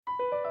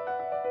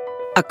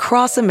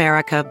Across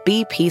America,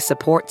 BP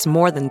supports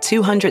more than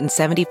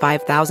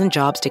 275,000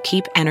 jobs to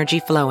keep energy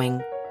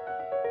flowing.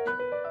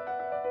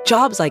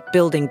 Jobs like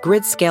building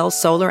grid-scale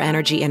solar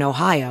energy in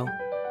Ohio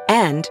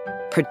and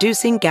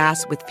producing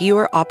gas with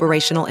fewer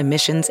operational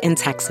emissions in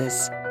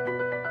Texas.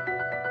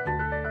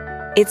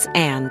 It's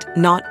and,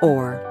 not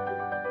or.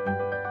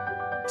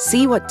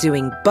 See what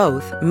doing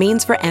both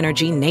means for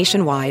energy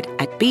nationwide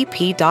at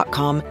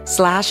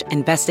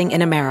bp.com/investing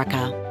in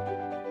America.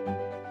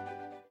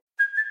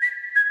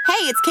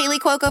 Hey, it's Kaylee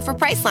Cuoco for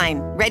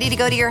Priceline. Ready to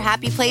go to your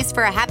happy place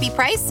for a happy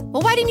price?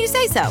 Well, why didn't you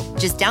say so?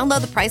 Just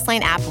download the Priceline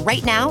app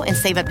right now and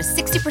save up to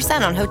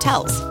 60% on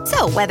hotels.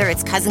 So whether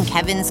it's Cousin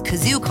Kevin's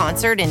Kazoo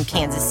Concert in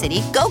Kansas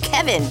City, go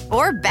Kevin,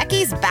 or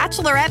Becky's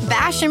Bachelorette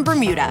Bash in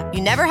Bermuda,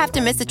 you never have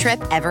to miss a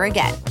trip ever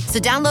again. So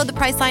download the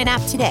Priceline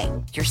app today.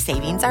 Your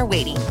savings are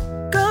waiting.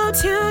 Go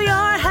to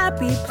your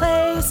happy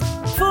place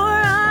for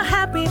a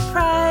happy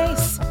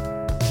price.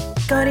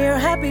 Go to your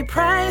happy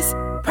price,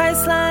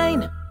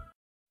 Priceline.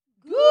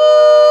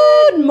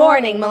 Good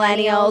morning,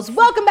 millennials.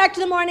 Welcome back to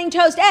the Morning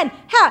Toast and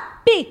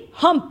happy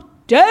hump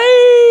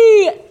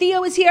day.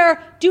 Theo is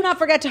here. Do not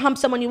forget to hump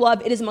someone you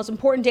love. It is the most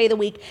important day of the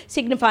week,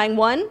 signifying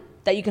one,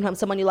 that you can hump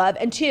someone you love,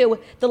 and two,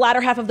 the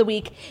latter half of the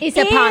week is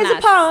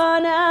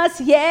upon us.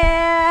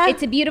 Yeah.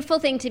 It's a beautiful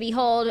thing to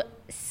behold.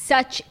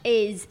 Such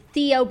is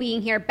Theo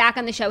being here back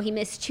on the show. He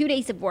missed 2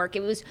 days of work.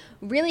 It was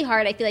really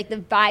hard. I feel like the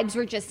vibes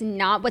were just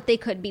not what they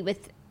could be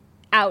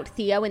without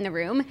Theo in the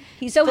room.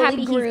 He's so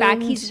happy he's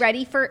back. He's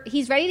ready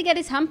to get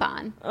his hump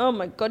on. Oh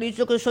my God, he's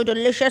looking so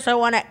delicious. I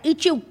want to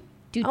eat you.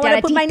 I want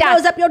to put my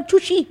nose up your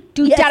tushy.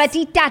 Do.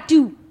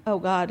 Oh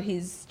God,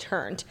 he's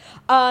turned.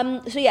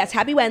 So yes,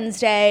 happy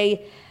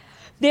Wednesday.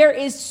 There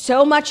is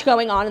so much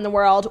going on in the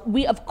world.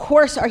 We, of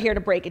course, are here to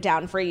break it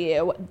down for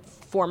you.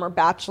 Former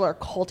Bachelor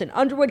Colton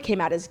Underwood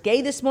came out as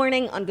gay this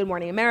morning on Good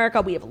Morning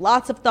America. We have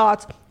lots of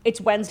thoughts. It's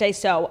Wednesday,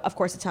 so of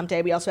course it's hump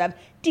day. We also have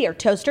Dear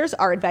Toasters,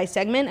 our advice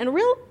segment, and a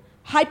real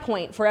high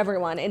point for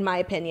everyone, in my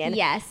opinion.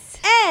 Yes.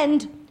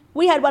 And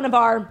we had one of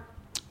our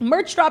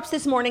merch drops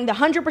this morning. The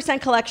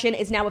 100% collection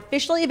is now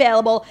officially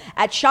available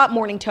at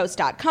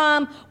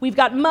shopmorningtoast.com. We've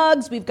got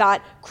mugs, we've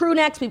got crew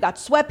necks, we've got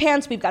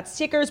sweatpants, we've got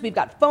stickers, we've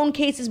got phone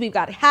cases, we've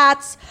got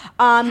hats.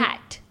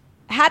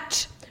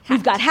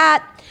 We've got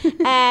hat,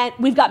 and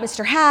we've got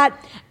Mr. Hat.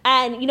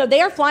 And,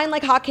 they are flying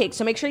like hotcakes,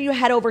 so make sure you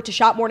head over to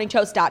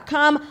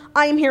shopmorningtoast.com.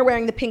 I am here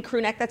wearing the pink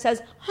crew neck that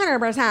says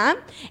 100%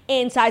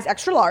 in size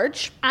extra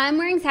large. I'm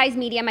wearing size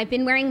medium. I've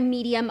been wearing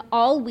medium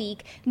all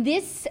week.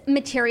 This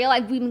material,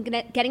 I've been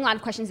getting a lot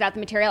of questions about the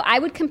material. I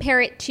would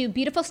compare it to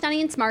Beautiful,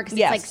 Stunning, and Smart because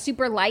it's like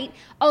super light.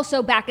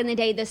 Also, back in the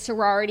day, the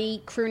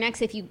sorority crew necks,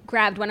 if you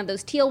grabbed one of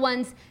those teal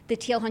ones, the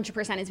teal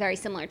 100% is very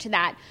similar to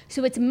that.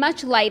 So it's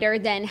much lighter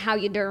than How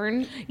You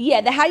Dern.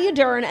 Yeah, the How You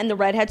Dern and the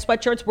redhead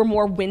sweatshirts were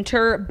more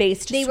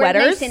winter-based sweaters. They were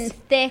nice and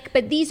thick,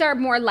 but these are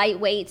more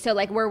lightweight. So,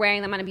 we're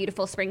wearing them on a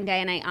beautiful spring day,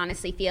 and I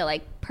honestly feel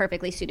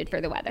perfectly suited for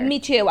the weather. Me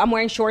too. I'm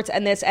wearing shorts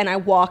and this, and I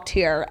walked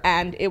here,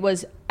 and it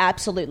was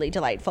absolutely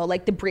delightful.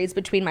 The breeze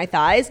between my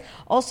thighs.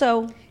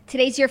 Also,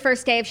 today's your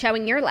first day of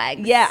showing your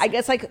legs. Yeah, I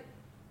guess, I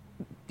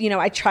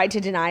tried to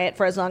deny it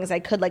for as long as I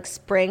could.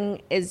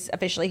 Spring is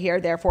officially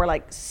here,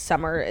 therefore,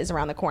 summer is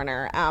around the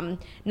corner.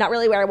 Not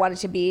really where I wanted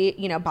to be,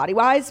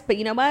 body-wise, but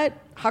you know what?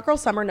 Hot girl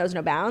summer knows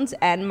no bounds,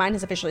 and mine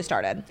has officially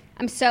started.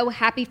 I'm so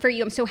happy for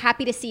you. I'm so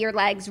happy to see your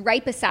legs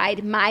right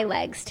beside my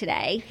legs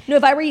today.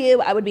 If I were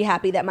you, I would be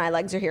happy that my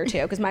legs are here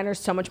too, because mine are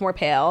so much more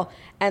pale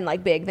and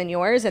big than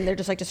yours, and they're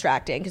just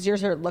distracting, because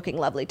yours are looking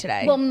lovely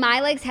today. Well, my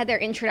legs had their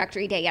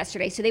introductory day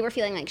yesterday, so they were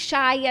feeling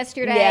shy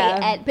yesterday,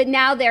 yeah. But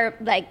now they're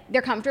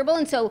they're comfortable,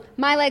 and so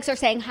my legs are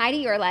saying hi to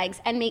your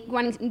legs and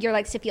wanting your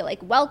legs to feel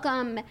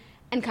welcome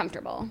and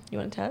comfortable. You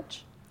want to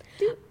touch?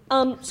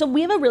 So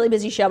we have a really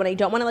busy show, and I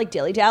don't want to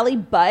dilly-dally,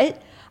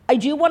 but I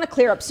do want to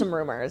clear up some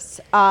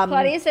rumors.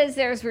 Claudia says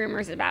there's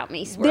rumors about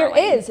me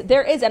swirling.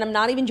 There is, and I'm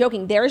not even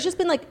joking. There has just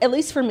been at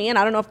least for me, and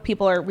I don't know if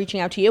people are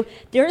reaching out to you,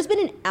 there has been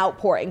an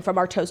outpouring from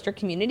our toaster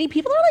community.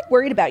 People are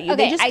worried about you.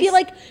 Okay, they just feel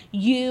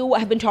you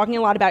have been talking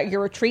a lot about your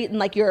retreat,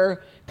 and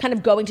you're kind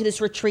of going to this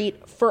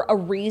retreat for a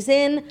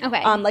reason.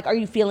 Okay. Are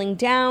you feeling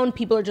down?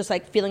 People are just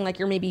feeling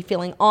you're maybe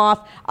feeling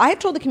off. I have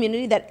told the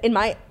community that in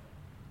my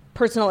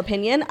personal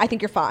opinion, I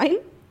think you're fine.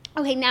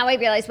 Okay, now I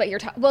realize what you're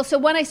talking. Well, so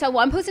when I saw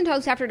one post in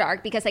Toast After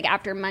Dark, because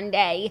after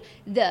Monday,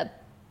 the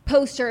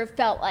poster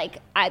felt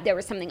there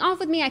was something off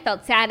with me. I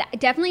felt sad.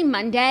 Definitely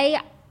Monday,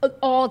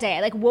 all day.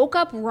 I woke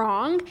up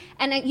wrong,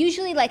 and I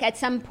usually at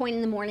some point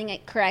in the morning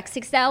it corrects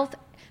itself.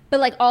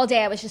 But all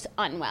day I was just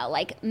unwell,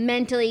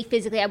 mentally,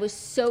 physically. I was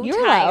so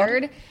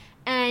tired,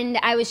 and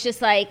I was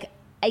just I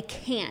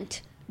can't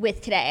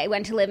with today. I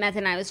went to Live Meth,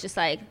 and I was just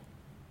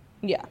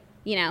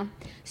yeah,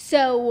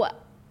 So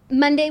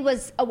Monday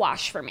was a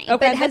wash for me.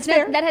 Okay, but that's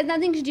fair. that has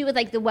nothing to do with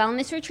like the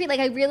wellness retreat. Like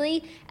I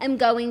really am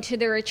going to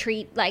the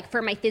retreat like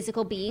for my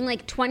physical being.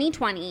 Like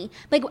 2020,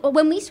 like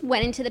when we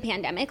went into the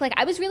pandemic, like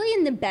I was really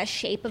in the best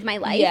shape of my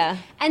life. Yeah.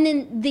 And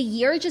then the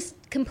year just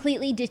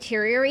completely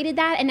deteriorated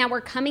that, and now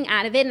we're coming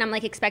out of it, and I'm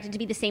like expected to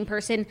be the same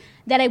person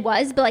that I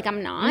was, but like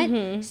I'm not.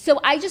 Mm-hmm. So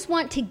I just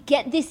want to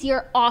get this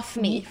year off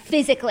me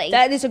physically.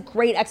 That is a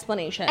great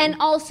explanation. And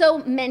also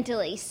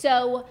mentally.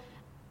 So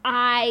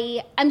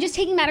I'm just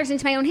taking matters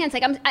into my own hands.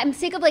 Like I'm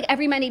sick of like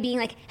every Monday being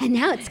like, and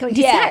now it's going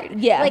to start.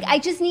 Yeah. Like I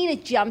just need a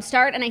jump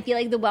start, and I feel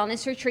like the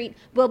wellness retreat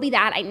will be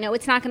that. I know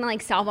it's not going to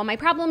like solve all my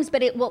problems,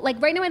 but it will.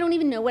 Like right now, I don't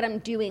even know what I'm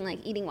doing like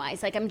eating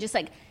wise. Like I'm just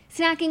like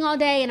snacking all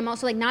day, and I'm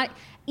also like not.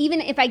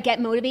 Even if I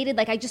get motivated,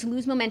 like I just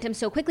lose momentum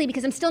so quickly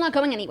because I'm still not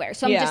going anywhere.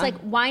 So I'm just like,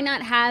 why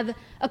not have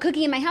a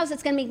cookie in my house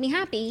that's going to make me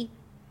happy?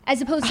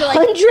 As opposed to like,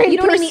 100%. you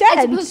know what I mean?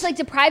 As opposed to like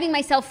depriving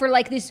myself for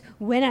like this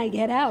when I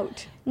get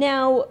out.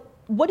 Now,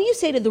 what do you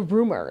say to the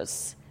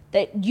rumors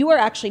that you are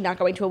actually not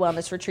going to a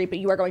wellness retreat, but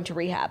you are going to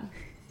rehab?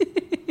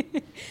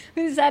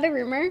 Is that a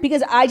rumor?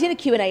 Because I did a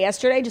Q&A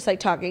yesterday, just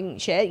like talking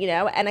shit, you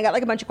know, and I got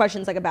like a bunch of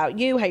questions like about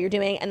you, how you're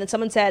doing, and then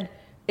someone said,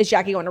 is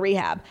Jackie going to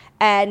rehab?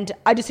 And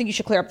I just think you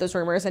should clear up those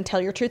rumors and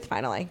tell your truth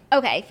finally.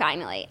 Okay,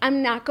 finally.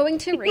 I'm not going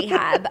to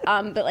rehab,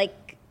 but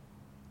like,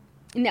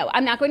 no,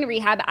 I'm not going to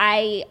rehab.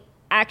 I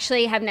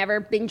actually have never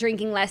been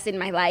drinking less in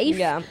my life.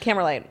 Yeah, can't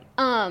relate.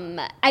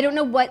 I don't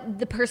know what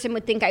the person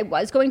would think I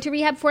was going to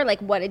rehab for, like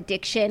what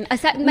addiction.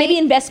 Maybe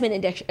investment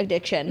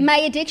addiction. My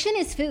addiction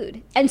is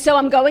food. And so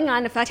I'm going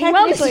on a fucking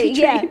wellness retreat.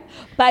 Yeah.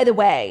 By the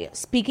way,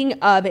 speaking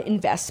of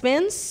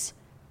investments,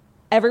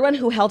 everyone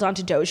who held on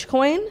to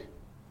Dogecoin,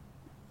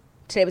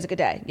 today was a good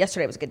day.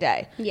 Yesterday was a good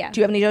day. Yeah.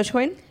 Do you have any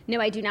Dogecoin? No,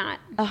 I do not.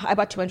 I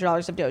bought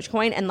 $200 of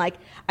Dogecoin, and like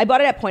I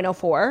bought it at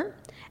 0.04,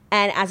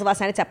 and as of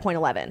last night, it's at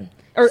 0.11.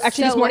 Or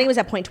actually, this morning it was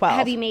at 0.12.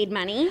 Have you made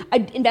money? I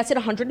invested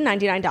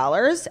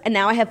 $199, and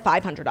now I have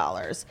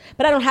 $500.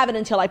 But I don't have it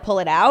until I pull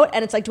it out,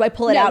 and it's like, do I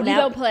pull it out now? No,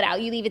 you don't pull it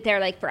out. You leave it there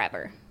like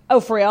forever. Oh,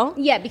 for real?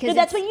 Yeah, because no,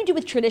 that's what you do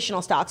with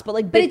traditional stocks, but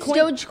like But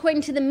Bitcoin. it's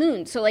Dogecoin to the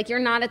moon, so like you're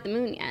not at the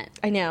moon yet.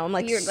 I know. I'm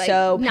like You're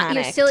so like, panicked.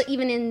 you're still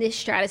even in this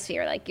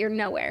stratosphere. Like you're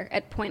nowhere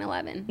at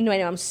 0.11. No, I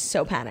know. I'm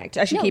so panicked.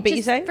 I should No, keep it. just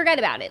You say? forget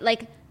about it.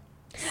 Like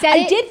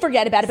I did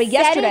forget about it, but set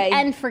yesterday. it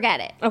and forget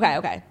it.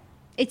 Okay.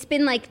 It's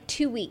been like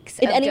 2 weeks.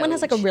 If of anyone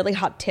Doge. has like a really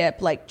hot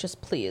tip, like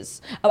just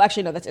please. Oh,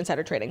 actually, no, that's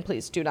insider trading.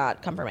 Please do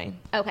not come for me.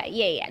 Okay,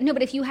 yeah. No,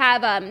 but if you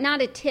have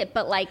not a tip,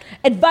 but like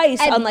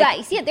Advice on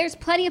like. Yeah, there's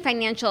plenty of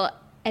financial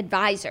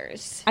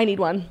advisors. I need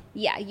one.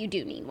 Yeah, you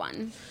do need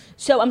one.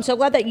 So I'm so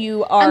glad that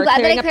you are I'm glad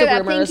clearing that I up the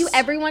cleared up. rumors. Thank you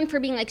everyone for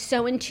being like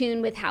so in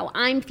tune with how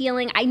I'm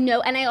feeling. I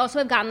know, and I also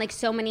have gotten like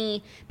so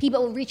many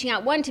people reaching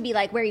out. One, to be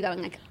like, where are you going?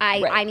 Like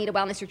I need a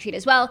wellness retreat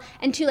as well.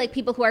 And two, like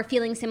people who are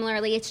feeling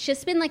similarly. It's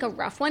just been like a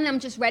rough one. I'm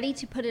just ready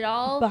to put it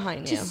all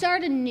behind to you.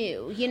 start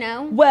anew, you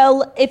know?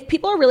 Well, if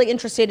people are really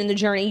interested in the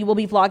journey, you will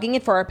be vlogging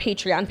it for our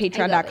Patreon,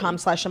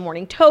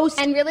 patreon.com/themorningtoast.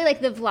 And really,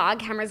 like, the vlog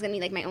camera is going to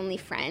be, like, my only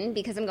friend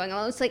because I'm going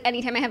alone. So, like,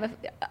 anytime I have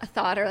a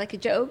thought or, like, a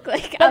joke,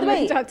 like, I'm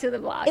going to talk to the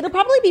vlog. It'll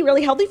probably be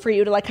really healthy for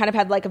you to, like, kind of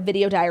have, like, a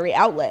video diary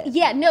outlet.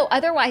 Yeah, no,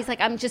 otherwise,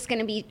 like, I'm just going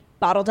to be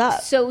bottled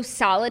up. so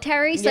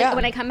solitary. So, like,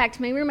 when I come back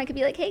to my room, I could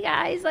be like, hey,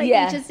 guys, like, we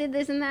just did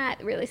this and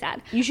that. Really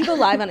sad. You should go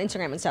live on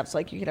Instagram and stuff so,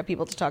 like, you could have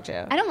people to talk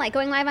to. I don't like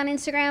going live on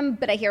Instagram,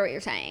 but I hear what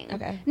you're saying.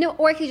 Okay. No,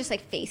 or I could just,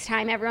 like,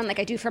 FaceTime everyone like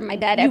I do from my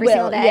bed every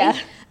single day.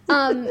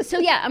 Yeah. So,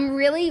 yeah, I'm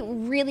really,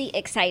 really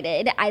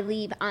excited. I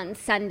leave on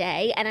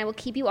Sunday, and I will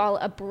keep you all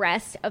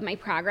abreast of my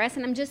progress.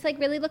 And I'm just, like,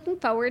 really looking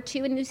forward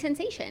to a new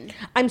sensation.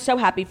 I'm so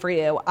happy for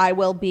you. I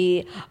will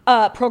be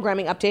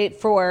programming update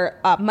for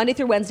Monday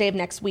through Wednesday of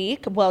next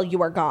week while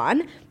you are gone.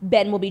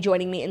 Ben will be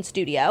joining me in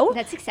studio.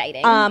 That's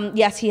exciting.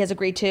 Yes, he has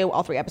agreed to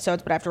all 3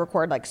 episodes, but I have to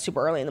record like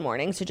super early in the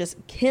morning, so just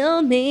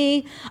kill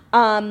me.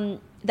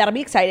 That'll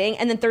be exciting.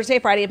 And then Thursday,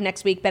 Friday of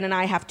next week, Ben and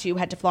I have to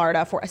head to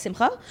Florida for a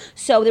simcha,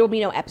 so there will be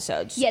no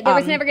episodes. Yeah, there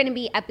was never going to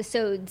be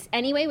episodes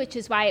anyway, which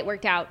is why it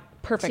worked out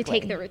perfectly to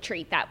take the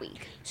retreat that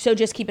week. So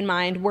just keep in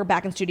mind, we're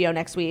back in studio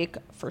next week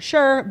for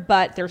sure,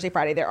 but Thursday,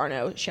 Friday, there are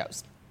no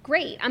shows.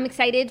 Great. I'm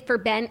excited for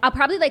Ben. I'll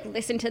probably like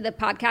listen to the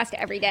podcast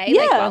every day,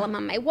 like while I'm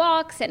on my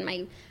walks and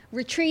my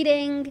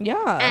retreating.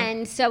 Yeah.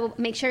 And so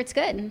make sure it's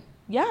good.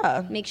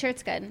 Yeah. Make sure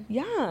it's good.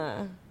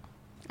 Yeah.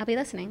 I'll be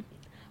listening.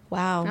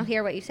 Wow. I'll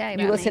hear what you say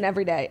about You listen me.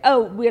 every day.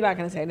 Oh, we're not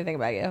going to say anything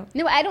about you.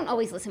 No, I don't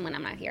always listen when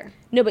I'm not here.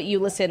 No, but you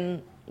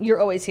listen. You're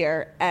always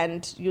here,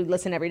 and you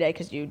listen every day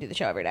because you do the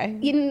show every day.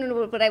 You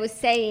know what I was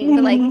saying,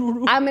 but like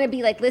I'm going to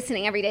be like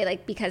listening every day,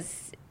 like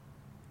because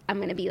I'm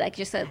going to be like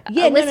just a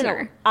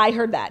listener. No. I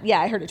heard that.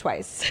 Yeah, I heard it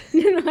twice.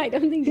 No, I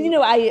don't think you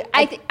know.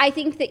 I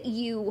think that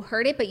you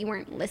heard it, but you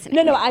weren't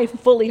listening. No, I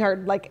fully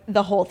heard like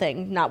the whole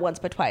thing, not once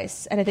but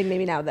twice. And I think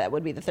maybe now that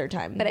would be the 3rd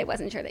time. But I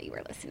wasn't sure that you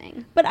were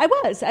listening. But I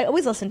was. I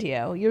always listen to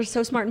you. You're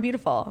so smart and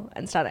beautiful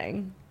and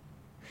stunning.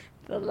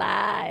 The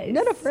lies.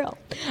 No, for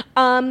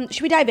real.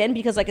 Should we dive in?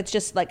 Because like, it's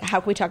just like,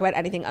 how can we talk about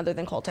anything other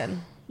than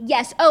Colton?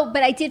 Yes. Oh,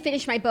 but I did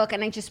finish my book,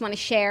 and I just want to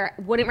share.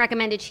 Wouldn't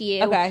recommend it to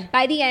you. Okay.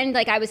 By the end,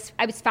 like I was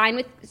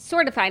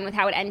sort of fine with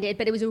how it ended,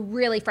 but it was a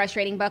really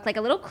frustrating book, like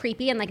a little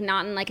creepy and like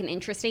not in like an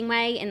interesting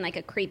way, in like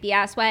a creepy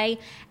ass way.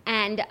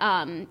 And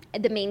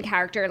the main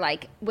character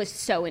like was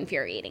so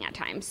infuriating at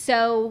times.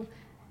 So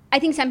I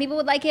think some people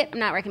would like it. I'm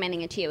not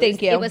recommending it to you.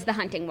 Thank you. It was The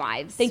Hunting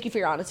Wives. Thank you for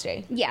your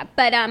honesty. Yeah,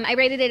 but I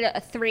rated it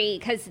a 3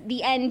 because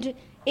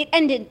it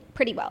ended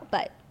pretty well,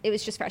 but it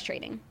was just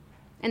frustrating,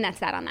 and that's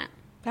that on that.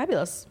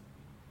 Fabulous.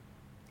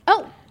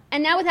 Oh,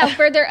 and now without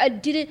further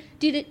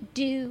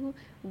ado,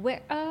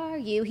 where are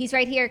you? He's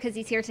right here because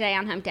he's here today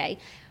on Hump Day.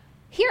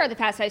 Here are the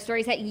Fast 5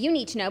 stories that you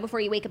need to know before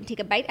you wake up and take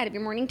a bite out of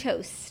your morning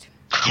toast.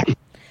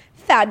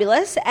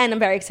 Fabulous, and I'm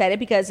very excited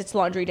because it's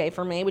laundry day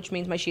for me, which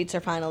means my sheets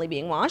are finally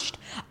being washed.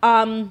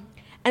 And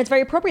it's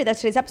very appropriate that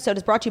today's episode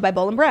is brought to you by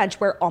Boll & Branch,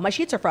 where all my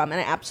sheets are from, and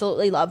I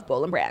absolutely love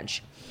Boll &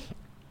 Branch.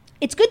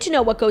 It's good to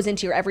know what goes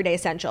into your everyday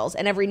essentials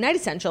and every night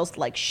essentials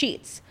like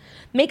sheets.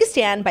 Make a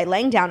stand by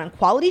laying down on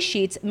quality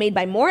sheets made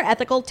by more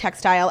ethical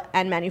textile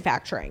and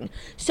manufacturing.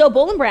 So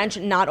Boll & Branch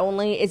not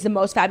only is the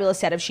most fabulous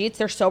set of sheets,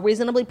 they're so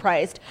reasonably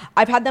priced.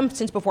 I've had them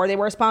since before they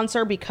were a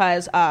sponsor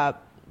because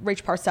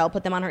Rach Parcell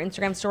put them on her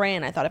Instagram story,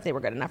 and I thought if they were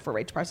good enough for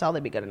Rach Parcell,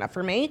 they'd be good enough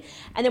for me.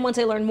 And then once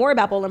I learned more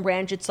about Boll &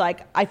 Branch, it's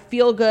like I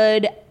feel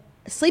good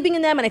sleeping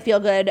in them, and I feel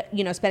good,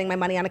 spending my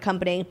money on a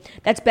company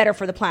that's better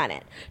for the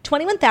planet.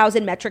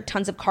 21,000 metric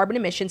tons of carbon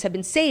emissions have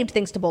been saved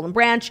thanks to Boll &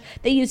 Branch.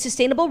 They use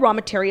sustainable raw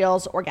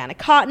materials, organic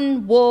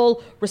cotton,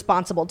 wool,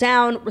 responsible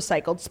down,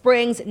 recycled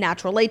springs,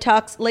 natural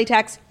latex.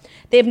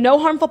 They have no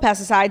harmful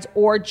pesticides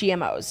or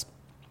GMOs.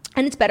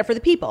 And it's better for the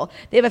people.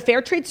 They have a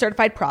fair trade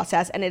certified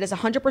process, and it is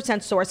 100%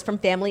 sourced from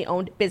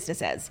family-owned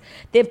businesses.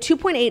 They have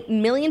 2.8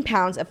 million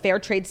pounds of fair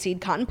trade seed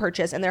cotton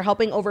purchase, and they're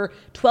helping over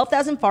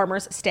 12,000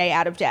 farmers stay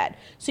out of debt.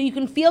 So you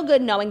can feel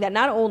good knowing that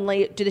not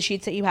only do the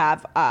sheets that you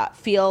have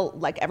feel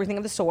like everything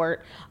of the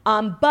sort,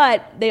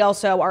 but they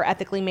also are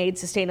ethically made,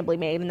 sustainably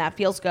made, and that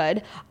feels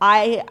good.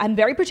 I'm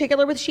very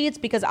particular with sheets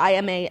because I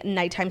am a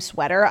nighttime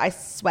sweater. I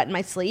sweat in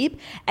my sleep,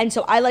 and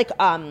so I like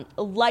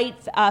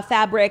light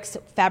fabrics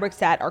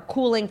that are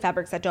cooling,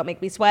 fabrics that don't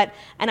make me sweat.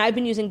 And I've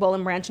been using Boll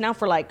 & Branch now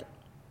for I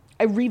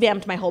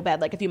revamped my whole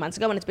bed a few months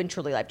ago, and it's been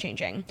truly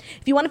life-changing.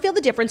 If you want to feel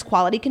the difference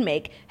quality can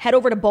make, head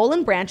over to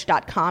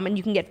bollandbranch.com, and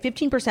you can get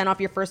 15% off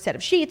your first set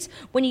of sheets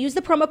when you use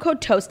the promo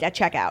code TOAST at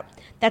checkout.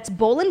 That's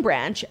Boll &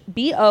 Branch,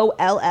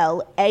 BOLLAND,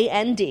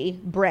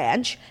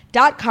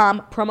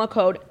 branch.com, promo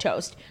code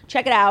TOAST.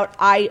 Check it out.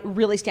 I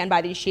really stand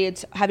by these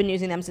sheets. Have been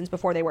using them since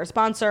before they were a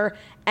sponsor,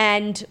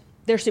 and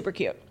they're super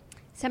cute.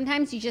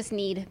 Sometimes you just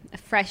need a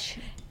fresh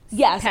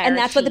Yes, and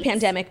that's what the sheets.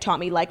 Pandemic taught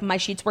me. My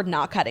sheets were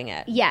not cutting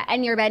it. Yeah,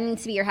 and your bed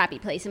needs to be your happy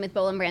place, and with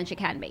Boll & Branch it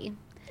can be.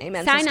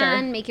 Amen, Sign sister.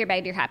 on, make your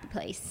bed your happy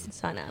place.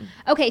 Sign on.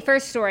 Okay,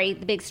 first story,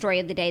 the big story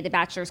of the day. The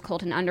Bachelor's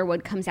Colton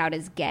Underwood comes out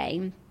as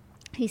gay.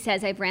 He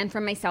says, "I've ran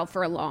from myself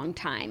for a long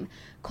time."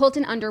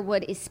 Colton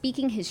Underwood is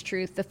speaking his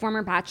truth. The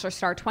former Bachelor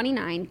star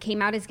 29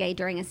 came out as gay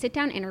during a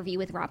sit-down interview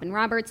with Robin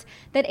Roberts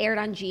that aired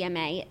on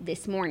GMA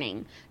this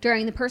morning.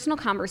 During the personal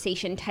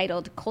conversation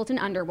titled Colton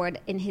Underwood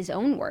in his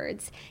own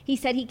words, he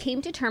said he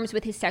came to terms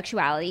with his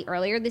sexuality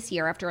earlier this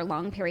year after a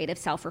long period of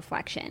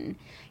self-reflection.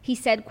 He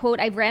said,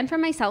 quote, "I've ran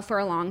from myself for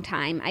a long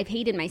time. I've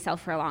hated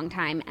myself for a long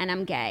time, and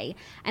I'm gay.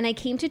 And I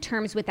came to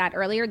terms with that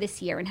earlier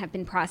this year and have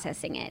been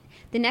processing it.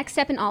 The next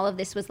step in all of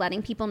this was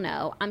letting people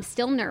know I'm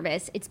still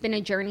nervous. It's been a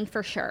journey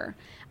for sure.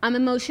 I'm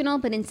emotional,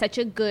 but in such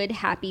a good,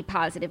 happy,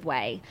 positive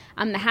way.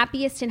 I'm the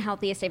happiest and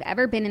healthiest I've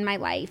ever been in my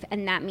life,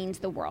 and that means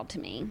the world to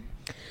me."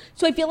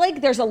 So I feel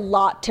like there's a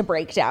lot to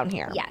break down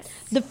here. Yes.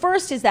 The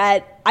first is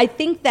that I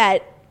think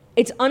that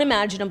it's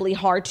unimaginably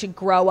hard to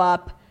grow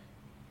up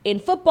in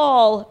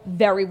football,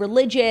 very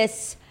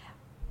religious,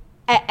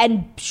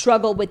 and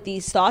struggle with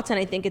these thoughts. And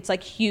I think it's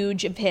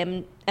huge of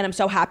him. And I'm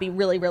so happy,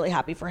 really, really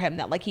happy for him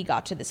that he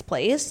got to this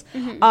place.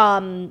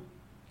 Mm-hmm.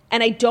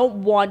 And I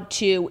don't want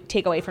to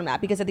take away from that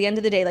because at the end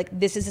of the day,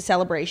 this is a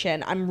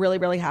celebration. I'm really,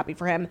 really happy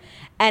for him.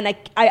 And I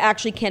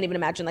actually can't even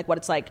imagine what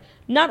it's like,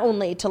 not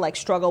only to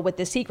struggle with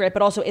this secret,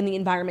 but also in the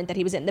environment that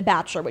he was in, The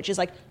Bachelor, which is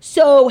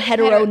so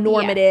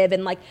heteronormative,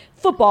 and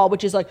football,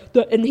 which is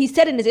and he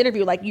said in his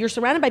interview, you're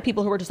surrounded by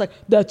people who are just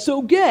that's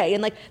so gay.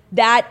 And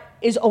that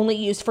is only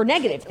used for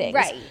negative things.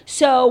 Right.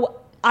 So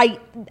I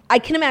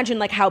can imagine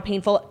how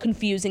painful,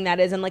 confusing that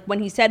is. And when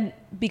he said,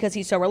 because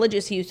he's so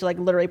religious, he used to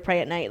literally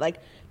pray at night,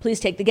 please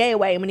take the gay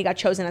away. And when he got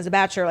chosen as a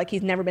bachelor,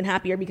 he's never been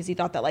happier because he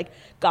thought that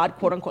God,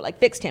 quote unquote,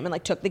 fixed him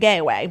and took the gay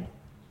away.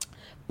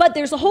 But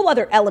there's a whole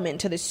other element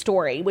to this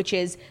story, which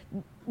is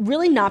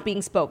really not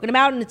being spoken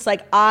about. And it's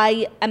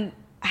I am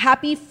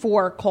happy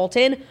for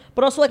Colton,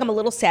 but also I'm a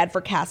little sad for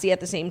Cassie at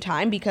the same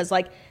time because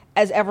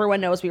as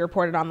everyone knows, we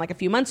reported on a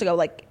few months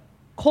ago,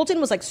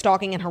 Colton was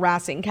stalking and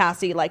harassing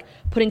Cassie,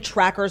 putting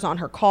trackers on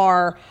her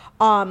car.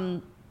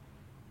 And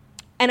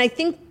I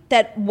think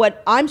that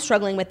what I'm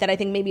struggling with, that I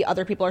think maybe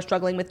other people are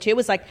struggling with too,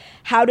 is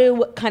how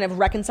to kind of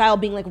reconcile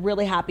being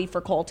really happy for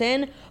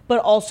Colton, but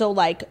also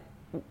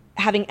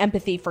having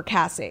empathy for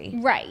Cassie.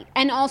 Right.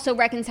 And also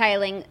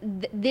reconciling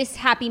this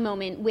happy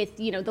moment with,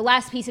 the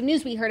last piece of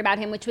news we heard about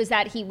him, which was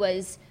that he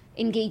was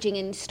engaging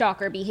in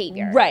stalker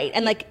behavior. Right.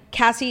 And like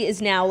Cassie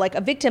is now like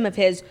a victim of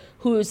his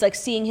who's like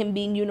seeing him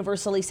being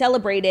universally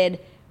celebrated,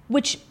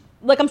 which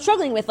like I'm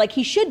struggling with, like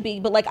he should be,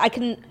 but like I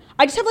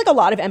just have like a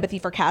lot of empathy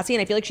for Cassie,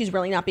 and I feel like she's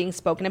really not being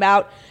spoken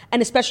about.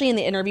 And especially in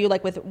the interview,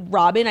 like with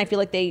Robin, I feel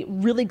like they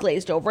really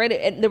glazed over it.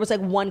 And there was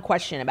like one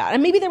question about it.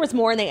 And maybe there was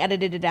more and they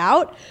edited it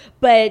out,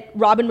 but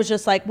Robin was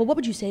just like, well, what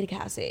would you say to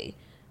Cassie?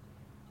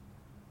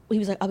 He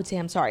was like, I would say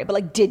I'm sorry. But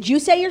like, did you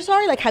say you're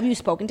sorry? Like, have you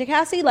spoken to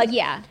Cassie? Like,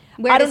 yeah.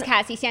 Where does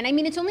Cassie stand? I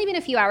mean, it's only been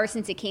a few hours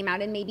since it came out,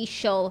 and maybe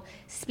she'll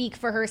speak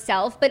for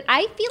herself. But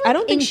I feel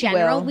like in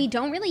general, we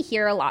don't really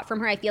hear a lot from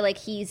her. I feel like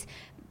he's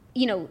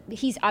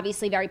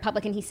obviously very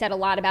public, and he said a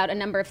lot about a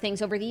number of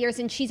things over the years,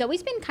 and she's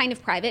always been kind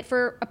of private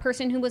for a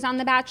person who was on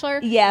The Bachelor.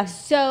 Yeah.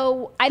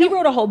 So he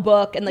wrote a whole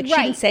book, and like she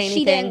didn't say anything.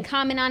 She didn't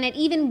comment on it,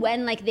 even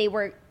when like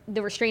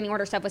the restraining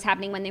order stuff was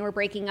happening, when they were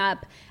breaking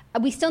up.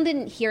 We still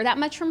didn't hear that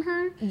much from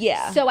her.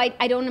 Yeah. So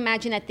I don't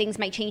imagine that things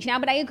might change now,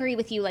 but I agree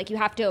with you. Like, you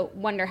have to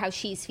wonder how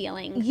she's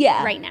feeling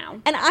right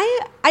now. And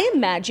I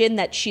imagine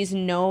that she's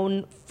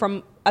known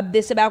from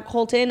this about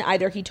Colton.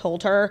 Either he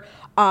told her,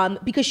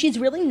 because she's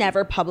really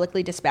never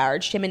publicly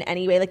disparaged him in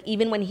any way, like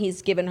even when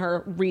he's given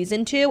her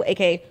reason to,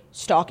 aka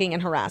stalking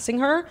and harassing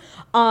her.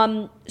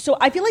 So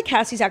I feel like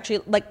Cassie's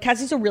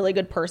a really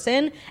good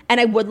person, and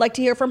I would like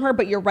to hear from her,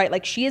 but you're right,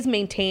 like she has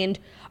maintained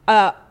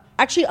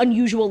actually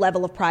unusual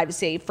level of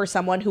privacy for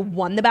someone who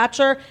won The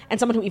Bachelor and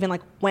someone who even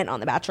like went on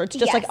The Bachelor. It's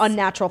just like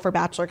unnatural for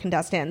Bachelor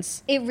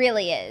contestants. It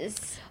really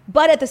is.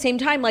 But at the same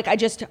time, like I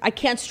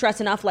can't stress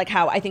enough like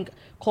how I think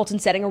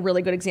Colton's setting a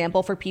really good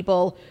example for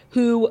people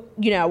who,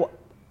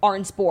 are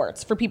in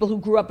sports, for people who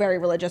grew up very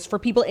religious, for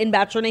people in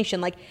Bachelor Nation.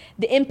 Like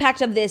the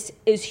impact of this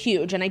is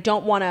huge, and I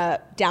don't want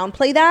to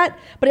downplay that,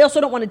 but I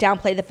also don't want to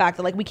downplay the fact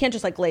that like we can't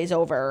just like glaze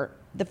over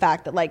the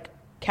fact that like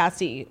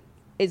Cassie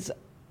is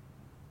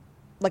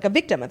like a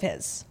victim of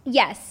his.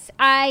 Yes,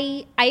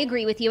 I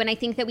agree with you, and I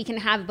think that we can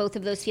have both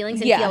of those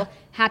feelings and feel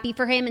happy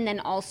for him, and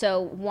then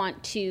also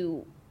want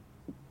to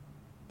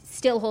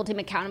still hold him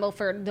accountable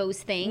for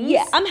those things.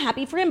 Yeah, I'm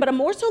happy for him, but I'm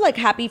more so like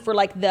happy for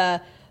like the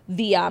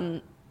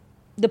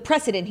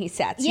precedent he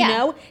sets,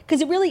 because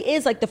it really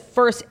is like the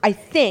first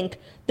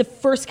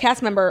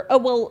cast member. Oh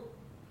well,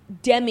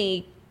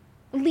 Demi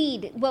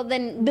lead. Well,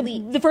 then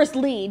the first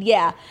lead,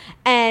 yeah,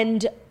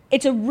 and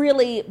it's a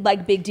really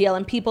like big deal,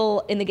 and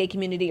people in the gay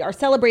community are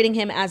celebrating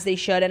him as they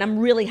should, and I'm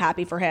really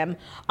happy for him.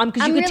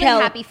 Because you could tell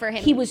happy for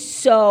him. He was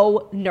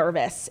so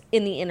nervous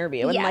in the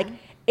interview, and like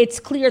it's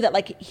clear that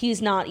like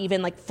he's not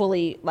even like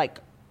fully like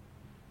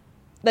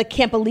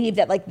can't believe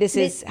that like this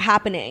is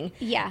happening.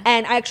 Yeah.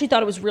 And I actually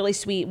thought it was really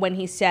sweet when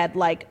he said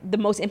like the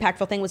most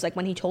impactful thing was like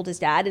when he told his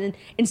dad, and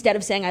instead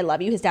of saying I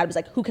love you, his dad was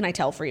like, who can I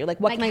tell for you? Like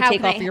what can I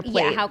take off your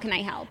plate? Yeah, how can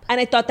I help? And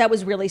I thought that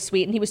was really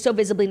sweet, and he was so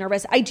visibly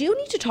nervous. I do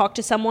need to talk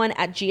to someone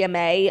at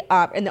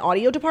GMA in the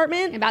audio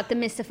department about the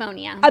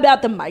misophonia.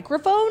 About the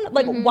microphone.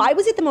 Like why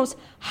was it the most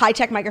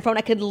high-tech microphone?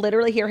 I could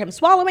literally hear him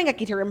swallowing, I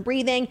could hear him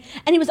breathing,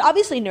 and he was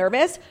obviously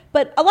nervous,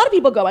 but a lot of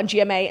people go on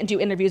GMA and do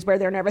interviews where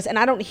they're nervous, and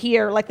I don't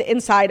hear like the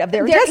inside of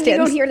their intestines. You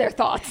don't hear their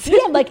thoughts. Yeah,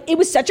 like it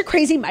was such a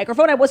crazy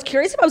microphone. I was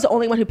curious if I was the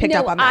only one who picked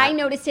up on that. I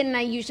noticed it, and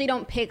I usually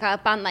don't pick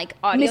up on like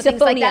audio things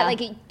like that.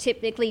 Like it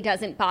typically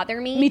doesn't bother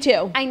me. Me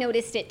too. I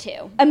noticed it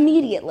too.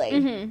 Immediately.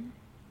 Mm-hmm.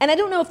 And I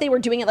don't know if they were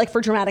doing it like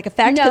for dramatic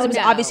effect, because it was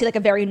obviously like a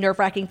very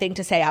nerve-wracking thing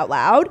to say out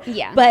loud.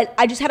 Yeah. But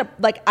I just had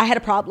a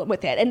problem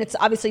with it, and it's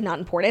obviously not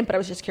important, but I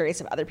was just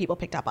curious if other people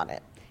picked up on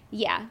it.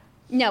 Yeah.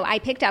 No, I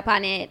picked up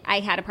on it.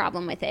 I had a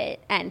problem with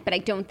it, but I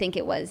don't think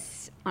it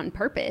was on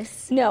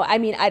purpose. No, I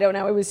mean, I don't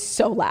know. It was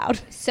so loud.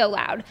 So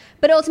loud.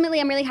 But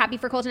ultimately, I'm really happy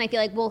for Colton. I feel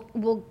like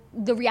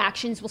the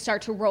reactions will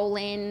start to roll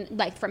in,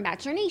 like from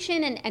Bachelor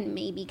Nation and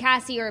maybe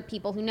Cassie or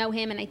people who know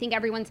him. And I think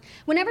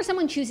whenever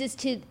someone chooses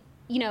to,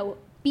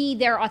 be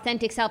their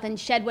authentic self and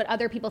shed what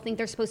other people think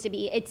they're supposed to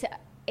be, it's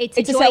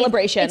a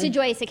celebration. It's a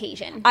joyous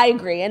occasion. I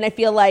agree. And I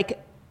feel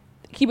like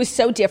he was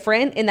so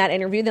different in that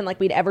interview than like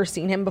we'd ever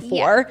seen him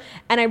before. Yeah.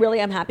 And I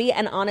really am happy.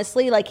 And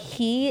honestly, like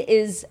he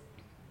is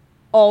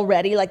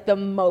already like the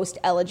most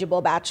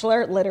eligible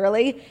bachelor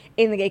literally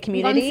in the gay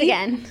community. Once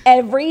again.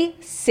 Every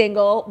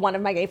single one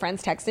of my gay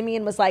friends texted me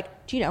and was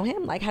like, do you know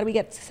him? Like, how do we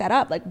get set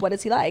up? Like, what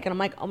is he like? And I'm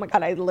like, oh my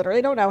God, I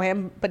literally don't know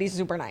him, but he's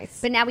super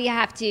nice. But now we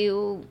have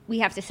to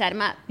set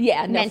him up.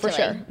 Yeah, no, mentally. For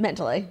sure.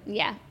 Mentally.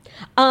 Yeah.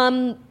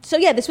 So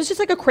yeah, this was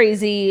just like a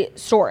crazy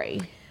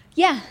story.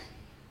 Yeah.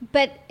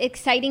 But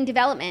exciting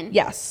development.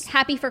 Yes.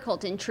 Happy for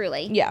Colton,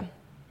 truly. Yeah.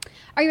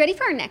 Are you ready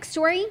for our next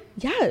story?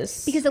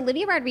 Yes. Because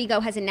Olivia Rodrigo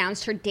has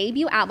announced her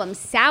debut album,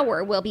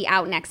 Sour, will be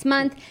out next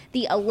month.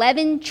 The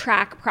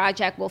 11-track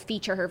project will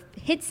feature her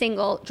hit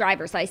single,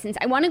 Driver's License.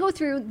 I want to go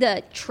through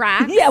the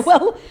tracks. Yeah,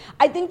 well,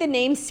 I think the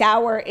name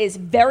Sour is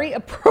very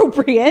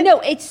appropriate. No,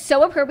 it's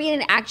so appropriate,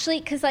 and actually,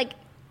 because, like,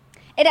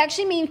 it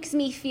actually makes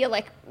me feel,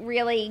 like,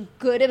 really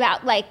good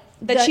about, like,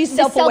 that she's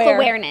self-aware.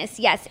 Self-awareness,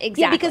 yes,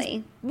 exactly. Yeah,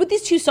 because with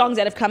these 2 songs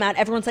that have come out,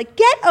 everyone's like,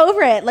 get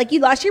over it. Like, you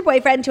lost your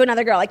boyfriend to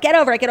another girl. Like, get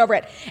over it, get over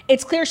it.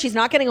 It's clear she's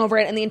not getting over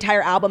it, and the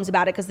entire album's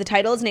about it because the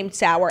title is named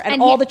Sour,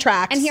 and all the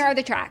tracks. And here are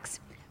the tracks.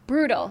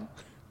 Brutal,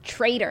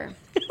 Traitor,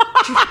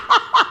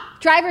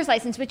 Driver's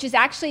License, which is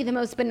actually the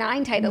most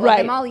benign title of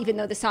them all, even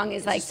though the song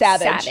is like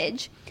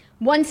savage.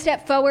 1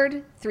 Step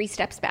Forward, 3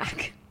 Steps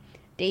Back.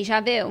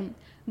 Deja Vu,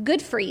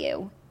 Good For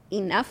You,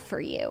 Enough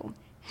For You,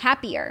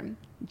 Happier,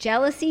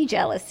 Jealousy,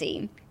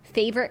 Jealousy,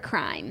 Favorite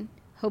Crime,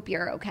 Hope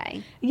You're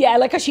Okay. Yeah, I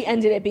like how she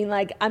ended it being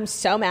like, I'm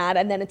so mad,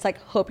 and then it's like,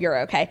 hope you're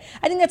okay.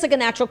 I think that's like a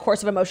natural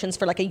course of emotions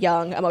for like a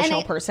young,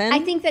 emotional person. I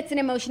think that's an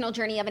emotional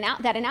journey of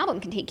that an album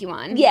can take you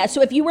on. Yeah,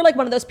 so if you were like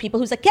one of those people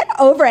who's like, get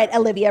over it,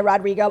 Olivia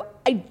Rodrigo,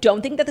 I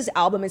don't think that this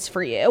album is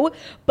for you.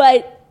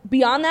 But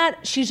beyond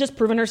that, she's just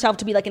proven herself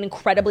to be like an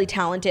incredibly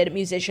talented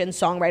musician,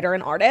 songwriter,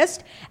 and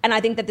artist. And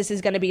I think that this is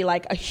going to be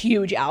like a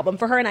huge album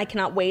for her, and I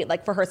cannot wait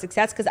like for her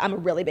success because I'm a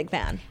really big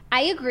fan.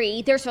 I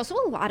agree. There's also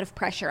a lot of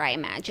pressure, I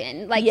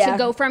imagine. Like to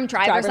go from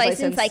driver's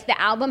license, like the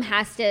album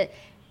has to,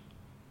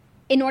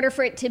 in order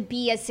for it to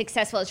be as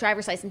successful as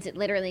Driver's License, it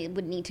literally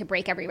would need to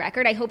break every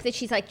record. I hope that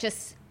she's like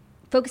just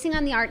focusing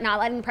on the art, not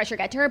letting the pressure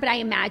get to her. But I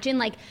imagine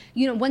like,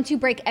 you know, once you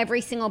break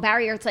every single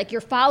barrier, it's like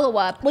your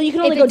follow-up. Well, you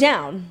can only go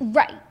down.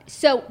 Right.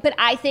 So, but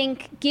I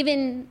think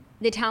given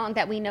the talent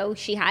that we know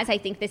she has, I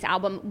think this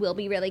album will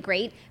be really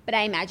great. But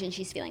I imagine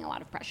she's feeling a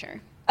lot of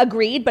pressure.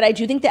 Agreed, but I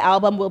do think the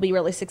album will be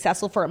really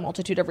successful for a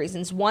multitude of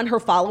reasons. One, her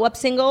follow-up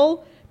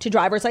single to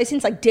Driver's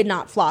License like did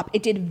not flop.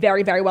 It did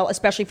very, very well,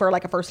 especially for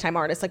like a first-time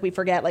artist. Like we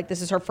forget like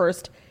this is her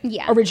first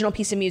original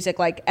piece of music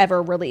like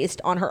ever released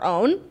on her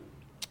own.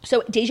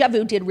 So Deja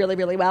Vu did really,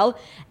 really well.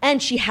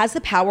 And she has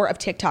the power of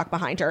TikTok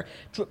behind her.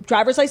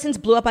 Driver's License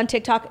blew up on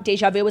TikTok.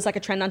 Deja Vu was like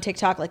a trend on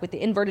TikTok, like with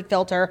the inverted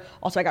filter.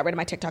 Also, I got rid of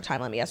my TikTok time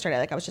limit yesterday.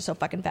 Like I was just so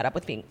fucking fed up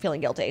with feeling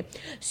guilty.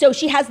 So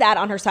she has that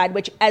on her side,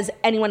 which as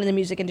anyone in the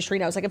music industry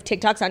knows, like if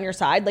TikTok's on your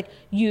side, like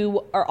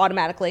you are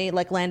automatically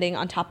like landing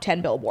on top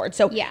 10 Billboard.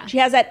 So she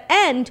has that,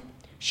 and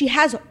she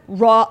has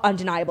raw,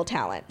 undeniable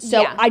talent.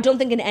 So I don't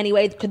think in any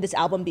way could this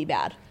album be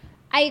bad.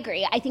 I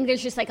agree. I think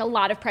there's just like a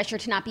lot of pressure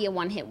to not be a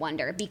one-hit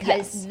wonder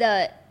because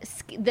the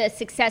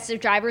success of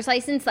Driver's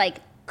License like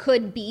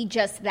could be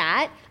just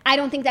that. I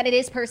don't think that it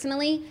is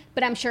personally,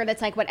 but I'm sure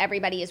that's like what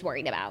everybody is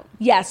worried about.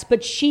 Yes,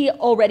 but she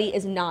already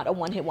is not a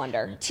one-hit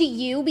wonder. To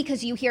you,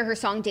 because you hear her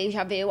song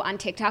Deja Vu on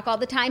TikTok all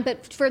the time,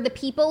 but for the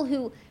people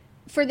who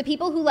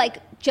like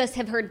just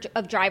have heard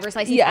of Driver's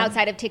License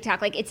outside of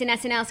TikTok, like it's an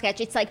SNL sketch.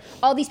 It's like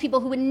all these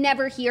people who would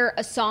never hear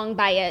a song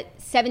by a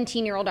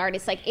 17-year-old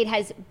artist. Like it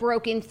has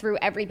broken through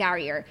every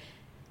barrier.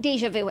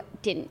 Deja Vu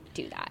didn't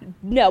do that.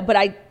 No, but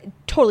I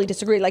totally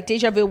disagree. Like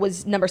Deja Vu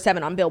was number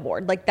 7 on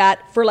Billboard. Like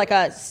that for like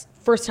a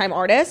first-time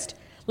artist.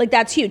 Like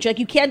that's huge. Like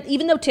you can't,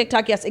 even though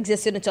TikTok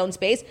exists in its own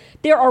space,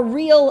 there are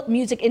real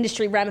music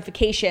industry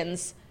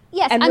ramifications.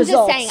 Yes, I'm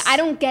just saying, I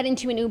don't get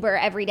into an Uber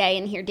every day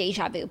and hear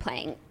Deja Vu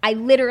playing. I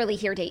literally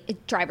hear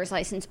Driver's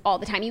License all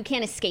the time. You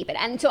can't escape it.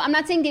 And so I'm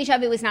not saying Deja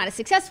Vu is not a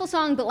successful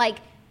song, but like,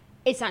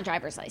 it's not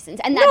Driver's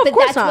License. And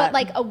that's not what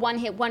like a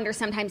one-hit wonder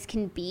sometimes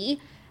can be.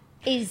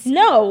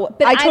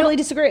 But I totally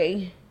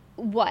disagree.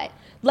 What?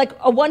 Like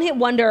a one-hit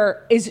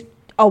wonder is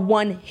a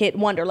one-hit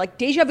wonder. Like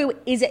Deja Vu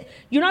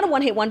you're not a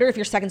one-hit wonder if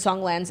your second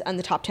song lands on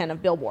the top 10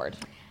 of Billboard,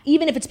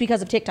 even if it's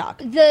because of TikTok.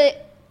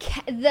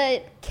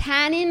 The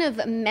canon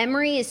of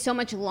memory is so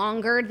much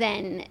longer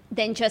than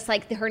just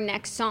like her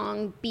next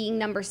song being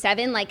number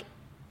 7. Like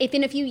if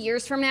in a few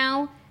years from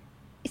now,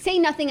 say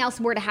nothing else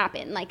were to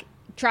happen, like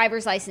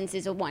Driver's License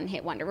is a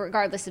one-hit wonder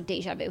regardless of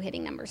Deja Vu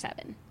hitting number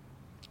 7.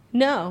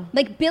 No.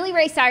 Like Billy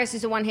Ray Cyrus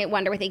is a one-hit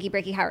wonder with Achy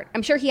Breaky Heart.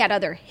 I'm sure he had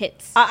other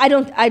hits. I'm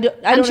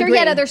sure he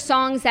had other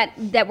songs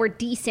that were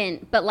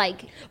decent, but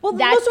like the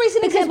most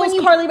recent example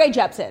is Carly Rae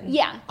Jepsen.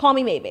 Yeah. Call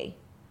Me Maybe.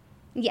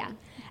 Yeah.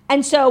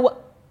 And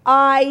so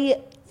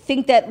I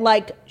think that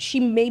like she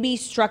maybe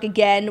struck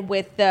again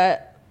with the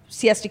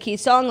Siesta Key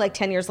song like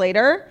 10 years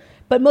later,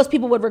 but most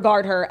people would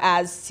regard her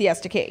as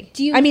Siesta Key.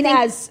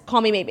 As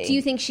Call Me Maybe. Do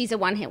you think she's a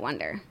one-hit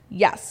wonder?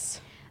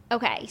 Yes.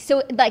 Okay,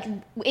 so like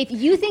if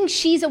you think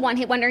she's a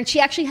one-hit wonder and she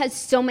actually has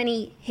so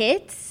many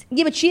hits,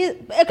 but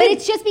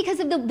it's just because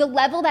of the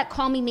level that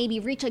Call Me Maybe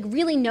reached. Like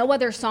really, no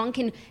other song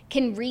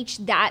can reach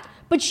that.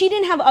 But she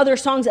didn't have other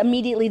songs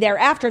immediately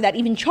thereafter that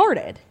even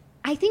charted.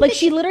 I think like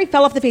she literally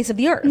fell off the face of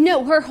the earth.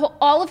 No,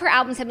 all of her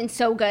albums have been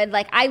so good.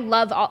 Like I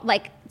love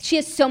she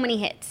has so many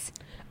hits.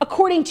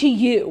 According to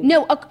you.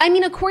 No, I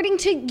mean according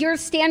to your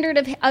standard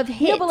of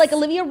hits. No, but like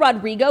Olivia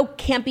Rodrigo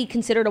can't be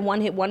considered a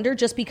one-hit wonder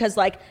just because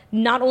like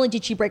not only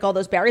did she break all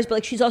those barriers, but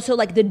like she's also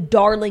like the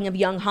darling of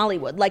young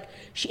Hollywood. Like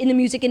in the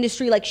music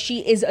industry, like she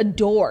is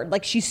adored.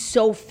 Like she's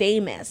so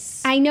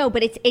famous. I know,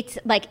 but it's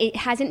like it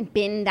hasn't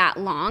been that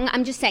long.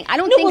 I'm just saying I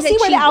don't think we'll see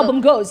where the album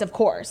goes, of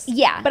course.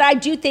 Yeah. But I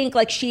do think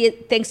like she,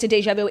 thanks to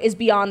Deja Vu, is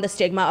beyond the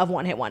stigma of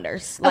one-hit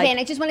wonders. Okay, and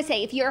I just want to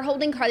say, if you're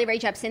holding Carly Rae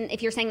Jepsen,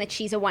 if you're saying that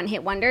she's a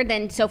one-hit wonder,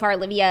 then so far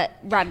Olivia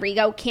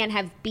Rodrigo can't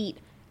have beat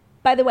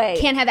By the way,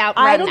 can't have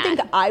outrun I don't that.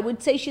 think I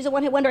would say she's a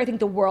one-hit wonder. I think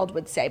the world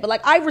would say. But,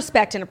 like, I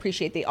respect and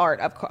appreciate the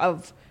art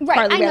of Right,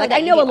 Carly Rae. Like, that I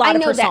know you a do. lot I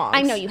of know her that. songs.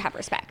 I know you have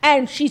respect.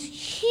 And she's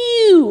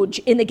huge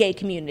in the gay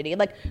community.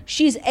 Like,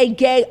 she's a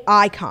gay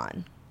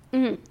icon.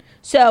 Mm-hmm.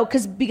 So,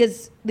 because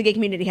the gay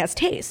community has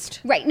taste.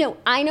 Right. No,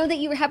 I know that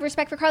you have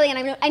respect for Carly, and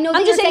I know that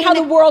I'm you're just saying how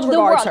that the world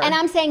regards her. And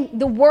I'm saying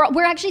the world.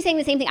 We're actually saying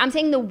the same thing. I'm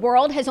saying the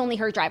world has only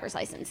her driver's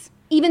license,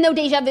 even though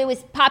Deja Vu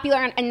is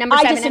popular and number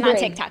 7 and on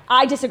TikTok.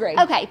 I disagree.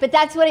 Okay, but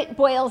that's what it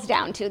boils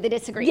down to, the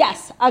disagreement.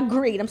 Yes,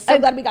 agreed. I'm so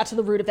glad we got to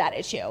the root of that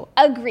issue.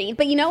 Agreed.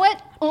 But you know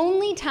what?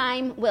 Only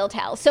time will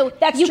tell. So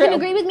That's you true. can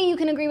agree with me, you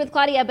can agree with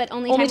Claudia, but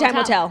only time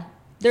will tell.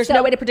 There's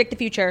no way to predict the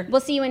future. We'll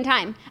see you in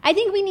time. I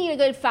think we need a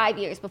good 5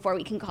 years before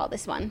we can call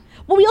this one.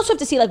 Well, we also have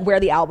to see, like, where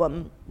the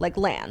album, like,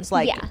 lands.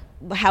 Like, Yeah.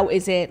 how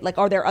is it? Like,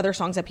 are there other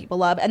songs that people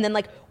love? And then,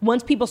 like,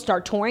 once people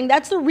start touring,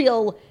 that's the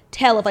real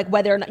tell of, like,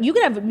 whether or not you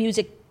can have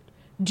music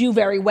do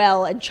very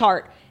well and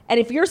chart. And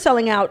if you're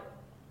selling out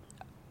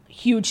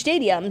huge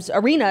stadiums,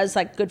 arenas,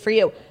 like, good for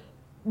you.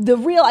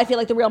 I feel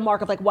like the real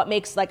mark of, like, what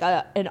makes, like,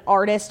 an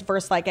artist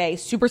versus, like, a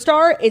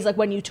superstar is, like,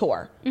 when you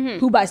tour. Mm-hmm.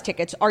 Who buys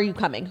tickets? Are you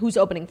coming? Who's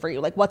opening for you?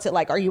 Like, what's it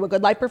like? Are you a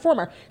good live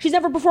performer? She's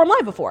never performed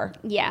live before.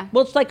 Yeah.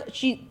 Well, it's like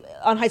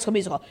on High School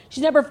Musical.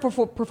 She's never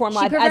performed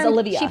live as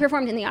Olivia. She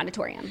performed in the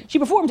auditorium. She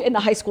performed in the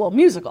High School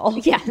Musical.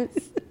 Yes.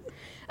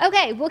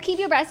 Okay, we'll keep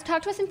you abreast.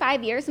 Talk to us in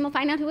 5 years, and we'll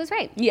find out who was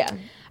right. Yeah.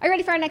 Are you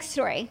ready for our next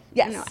story?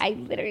 Yes. No, I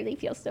literally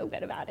feel so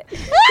good about it.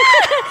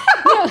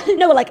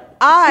 No, like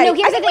I No,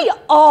 here's think the thing.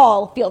 we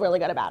all feel really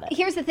good about it.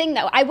 Here's the thing,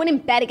 though. I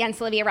wouldn't bet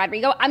against Olivia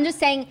Rodrigo. I'm just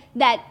saying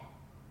that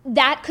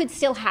could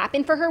still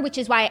happen for her, which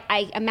is why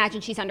I imagine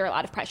she's under a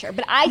lot of pressure.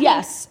 But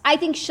I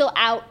think she'll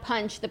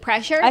out-punch the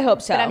pressure. I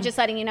hope so. But I'm just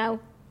letting you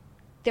know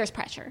there's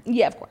pressure.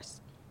 Yeah, of course.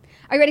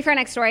 Are you ready for our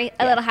next story?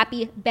 A little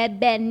happy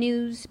bed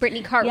news.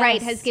 Brittany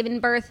Cartwright Yes. has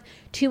given birth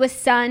to a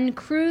son,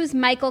 Cruz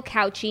Michael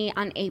Cauchy,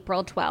 on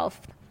April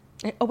 12th.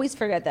 I always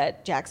forget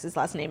that Jax's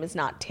last name is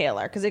not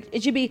Taylor, because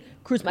it should be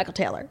Cruz Michael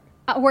Taylor.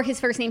 Or his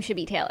first name should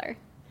be Taylor.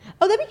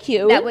 Oh, that'd be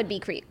cute. That would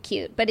be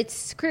cute, but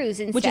it's Cruz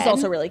instead. Which is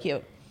also really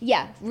cute.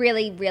 Yeah,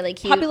 really, really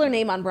cute. Popular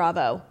name on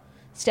Bravo.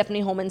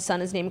 Stephanie Holman's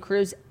son is named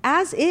Cruz,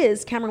 as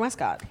is Cameron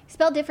Westcott.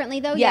 Spelled differently,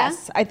 though,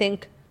 Yes, I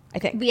think.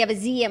 We have a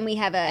Z and we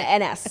have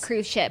An S. a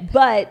cruise ship.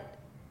 But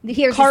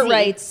Here's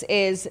Cartwright's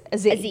is a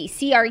Z. A Z.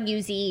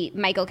 C-R-U-Z.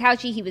 Michael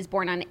Cauchy. He was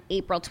born on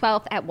April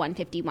 12th at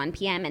 1:51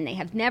 p.m. and they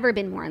have never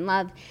been more in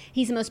love.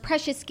 He's the most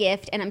precious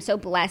gift, and I'm so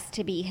blessed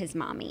to be his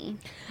mommy.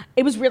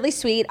 It was really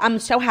sweet. I'm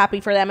so happy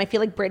for them. I feel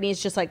like Brittany's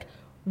just, like,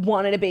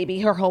 wanted a baby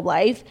her whole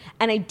life.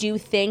 And I do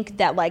think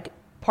that, like,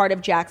 part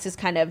of Jax's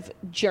kind of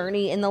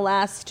journey in the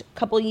last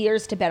couple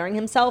years to bettering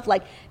himself,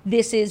 like,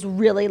 this is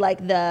really,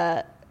 like,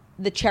 the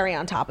cherry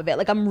on top of it.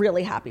 Like, I'm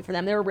really happy for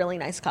them. They're a really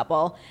nice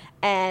couple,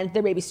 and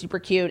their baby's super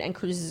cute, and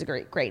Cruz is a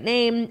great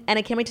name, and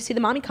I can't wait to see the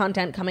mommy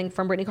content coming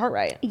from Brittany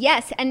Cartwright.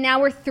 Yes, and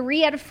now we're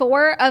 3 out of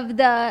 4 of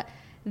the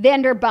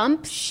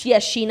Vanderbumps.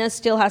 Yes, Sheena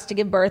still has to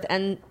give birth,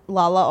 and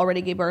Lala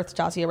already gave birth,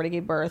 Stassi already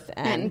gave birth,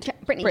 and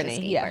Brittany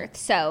just gave birth.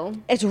 So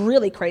it's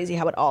really crazy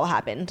how it all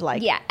happened.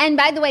 Like, yeah, and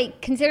by the way,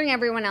 considering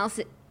everyone else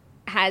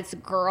has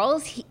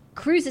girls,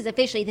 Cruz is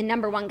officially the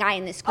number 1 guy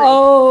in this group.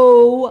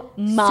 Oh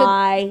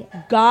my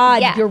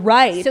God, Yeah. you're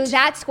right. So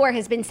that score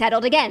has been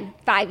settled again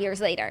 5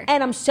 years later.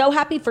 And I'm so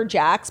happy for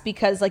Jax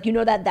because, like, you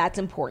know that's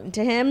important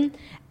to him.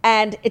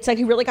 And it's like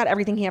he really got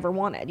everything he ever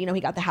wanted. You know, he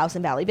got the house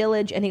in Valley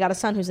Village, and he got a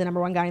son who's the number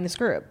 1 guy in this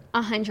group.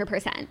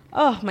 100%.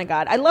 Oh my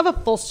God, I love a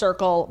full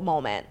circle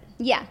moment.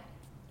 Yeah.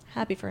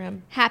 Happy for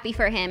him. Happy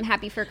for him.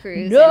 Happy for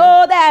Cruz.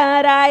 Know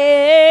that I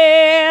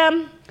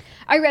am.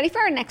 Are you ready for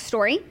our next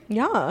story?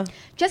 Yeah.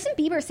 Justin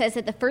Bieber says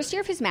that the first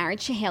year of his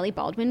marriage to Hailey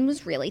Baldwin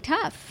was really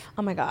tough.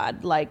 Oh my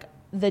God, like,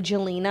 the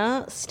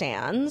Jelena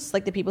stans,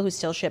 like the people who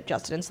still ship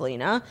Justin and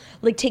Selena,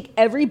 like, take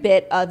every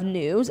bit of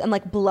news and,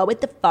 like, blow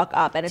it the fuck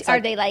up. And it's Are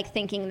like, they like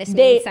thinking this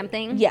means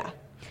something? Yeah.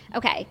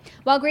 Okay.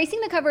 While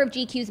gracing the cover of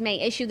GQ's May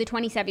issue, the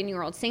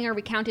 27-year-old singer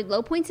recounted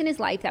low points in his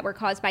life that were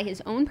caused by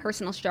his own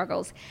personal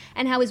struggles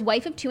and how his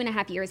wife of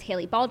 2.5 years,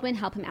 Hailey Baldwin,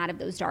 helped him out of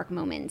those dark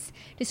moments.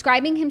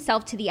 Describing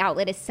himself to the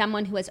outlet as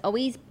someone who was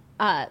always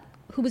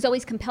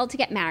compelled to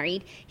get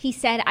married, he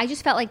said, "I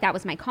just felt like that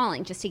was my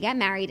calling, just to get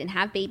married and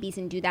have babies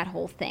and do that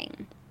whole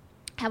thing."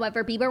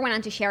 However, Bieber went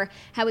on to share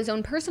how his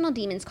own personal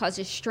demons caused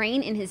a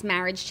strain in his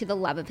marriage to the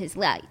love of his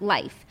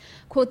life.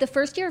 Quote, "The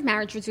first year of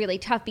marriage was really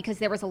tough because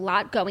there was a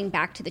lot going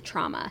back to the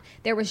trauma.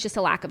 There was just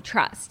a lack of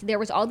trust. There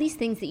was all these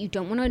things that you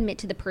don't want to admit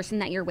to the person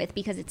that you're with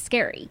because it's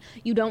scary.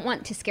 You don't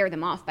want to scare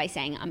them off by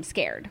saying, 'I'm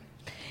scared.'"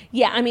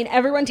 Yeah, I mean,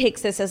 everyone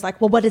takes this as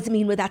like, well, what does it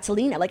mean with that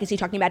Selena? Like, is he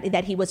talking about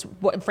that he was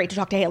afraid to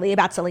talk to Hailey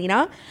about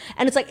Selena?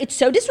 And it's like, it's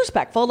so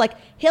disrespectful. Like,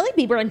 Hailey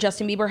Bieber and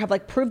Justin Bieber have,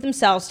 like, proved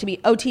themselves to be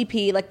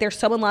OTP. Like, they're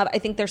so in love. I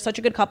think they're such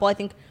a good couple. I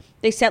think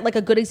they set, like,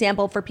 a good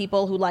example for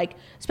people who, like,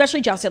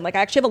 especially Justin. Like, I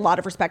actually have a lot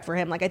of respect for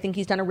him. Like, I think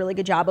he's done a really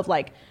good job of,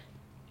 like,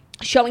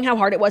 showing how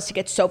hard it was to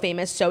get so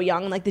famous so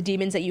young, and, like, the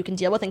demons that you can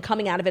deal with and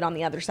coming out of it on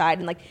the other side.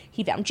 And, like,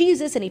 he found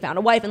Jesus and he found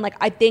a wife. And, like,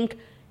 I think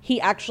he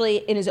actually,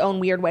 in his own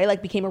weird way,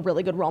 like became a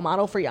really good role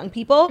model for young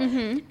people.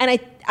 And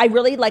I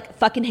really like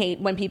fucking hate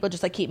when people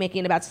just like keep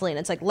making it about Selena.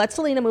 It's like, let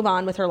Selena move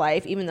on with her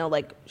life, even though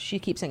like she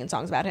keeps singing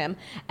songs about him,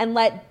 and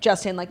let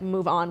Justin like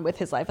move on with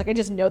his life. Like I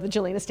just know the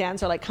Jelena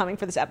stans are like coming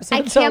for this episode.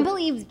 I can't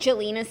believe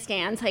Jelena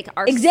stans like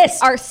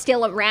are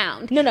still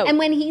around. No. And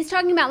when he's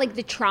talking about like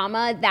the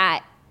trauma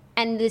that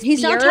and this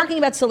he's fear, not talking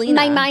about Selena.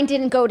 My mind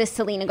didn't go to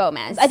Selena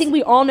Gomez. I think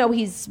we all know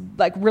he's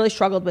like really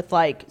struggled with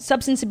like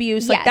substance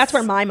abuse. Like that's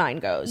where my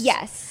mind goes.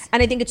 Yes.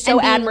 And I think it's so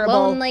and being admirable.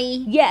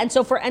 Lonely. Yeah. And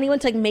so for anyone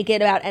to like make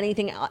it about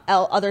anything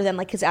other than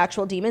like his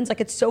actual demons, like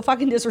it's so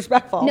fucking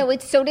disrespectful. No,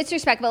 it's so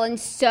disrespectful and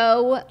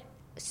so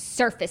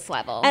surface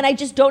level. And I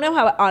just don't know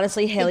how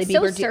honestly Hailey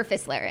Bieber. So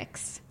surface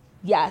lyrics.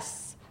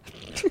 Yes.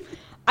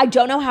 I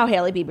don't know how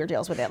Hailey Bieber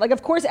deals with it. Like,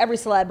 of course, every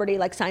celebrity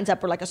like signs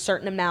up for like a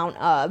certain amount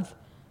of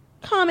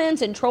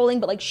comments and trolling,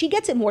 but like she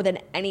gets it more than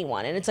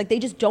anyone, and it's like they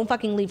just don't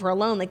fucking leave her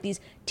alone. Like these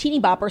teeny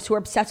boppers who are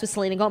obsessed with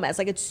Selena Gomez,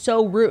 like it's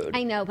so rude.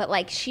 I know, but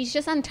like she's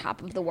just on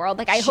top of the world.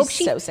 Like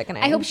She's so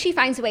sickening. I hope she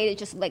finds a way to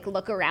just like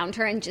look around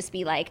her and just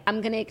be like,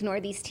 I'm gonna ignore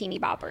these teeny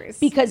boppers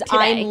because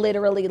today. I'm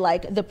literally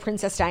like the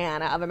Princess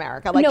Diana of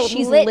America. Like no,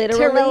 she's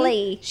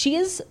literally she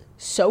is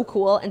so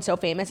cool and so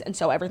famous and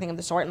so everything of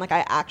the sort, and like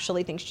I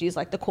actually think she's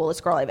like the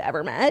coolest girl I've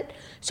ever met.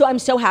 So I'm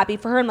so happy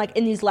for her, and like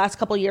in these last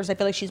couple of years I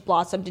feel like she's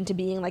blossomed into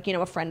being like, you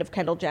know, a friend of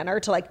Kendall Jenner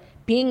to like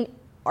being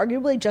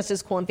arguably just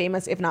as cool and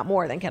famous, if not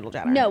more, than Kendall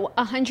Jenner. No,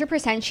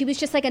 100%. She was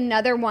just like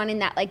another one in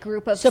that like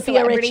group of Sophia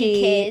celebrity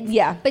Richie, kids.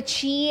 yeah. But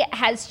she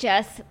has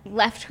just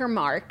left her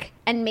mark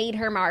and made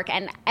her mark,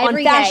 and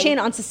every on fashion,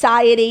 day, on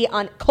society,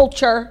 on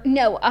culture.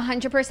 No,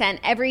 100%.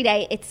 Every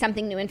day it's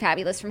something new and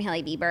fabulous from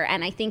Hailey Bieber,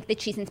 and I think that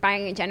she's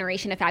inspiring a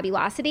generation of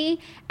fabulosity,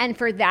 and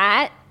for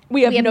that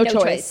we have no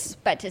choice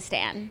but to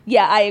stan.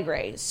 Yeah, I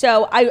agree.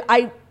 So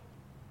I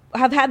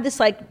have had this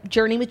like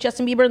journey with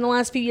Justin Bieber in the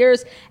last few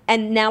years,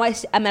 and now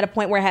I'm at a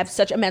point where I have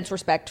such immense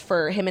respect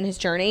for him and his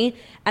journey,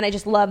 and I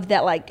just love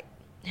that like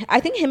I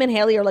think him and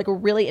Hailey are like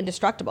really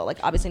indestructible. Like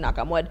obviously knock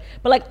on wood,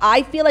 but like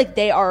I feel like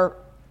they are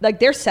like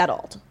they're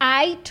settled.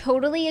 I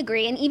totally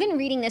agree, and even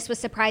reading this was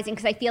surprising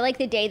because I feel like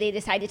the day they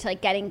decided to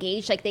like get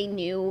engaged, like they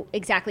knew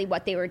exactly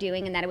what they were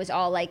doing and that it was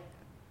all like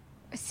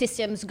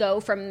systems go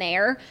from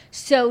there.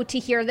 So to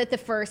hear that the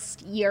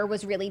first year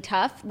was really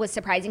tough was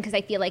surprising because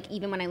I feel like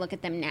even when I look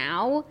at them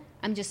now,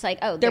 I'm just like,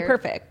 oh, they're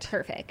perfect.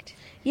 Perfect.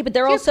 Yeah, but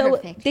they're also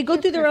perfect. They go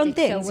through their own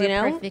things, so you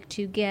know? perfect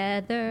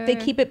together. They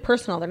keep it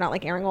personal. They're not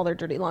like airing all their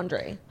dirty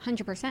laundry.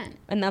 100%.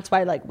 And that's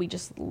why like we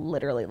just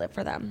literally live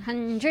for them.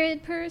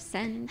 100%.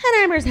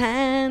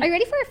 100%. Are you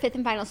ready for our fifth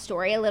and final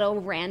story? A little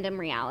random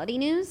reality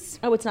news.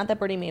 Oh, it's not that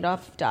Bernie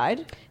Madoff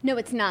died? No,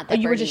 it's not. Oh,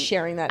 you were just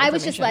sharing that I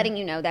was just information. letting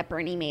you know that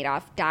Bernie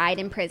Madoff died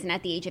in prison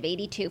at the age of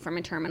 82 from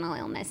a terminal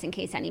illness, in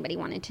case anybody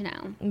wanted to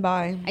know.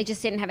 Bye. I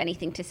just didn't have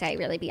anything to say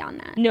really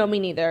beyond that. No, me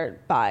neither.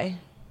 Bye.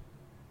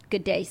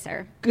 Good day,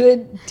 sir.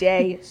 Good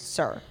day,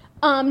 sir.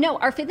 No,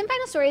 our fifth and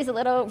final story is a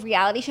little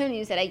reality show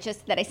news that I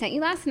sent you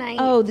last night.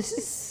 Oh, this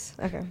is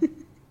okay.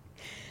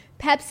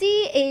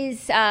 Pepsi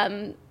is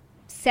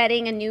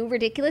setting a new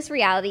ridiculous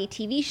reality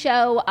TV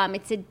show.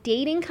 It's a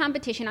dating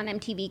competition on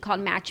MTV called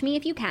Match Me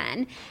If You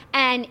Can,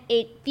 and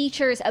it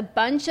features a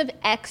bunch of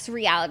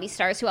ex-reality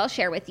stars who I'll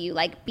share with you,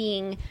 like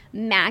being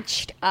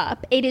matched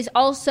up. It is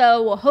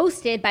also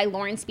hosted by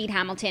Lauren Speed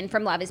Hamilton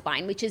from Love Is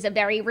Blind, which is a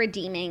very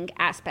redeeming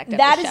aspect of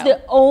That the show. is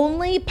the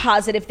only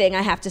positive thing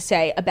I have to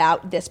say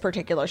about this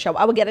particular show.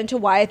 I will get into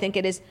why I think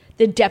it is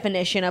the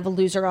definition of a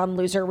loser on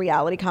loser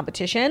reality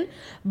competition,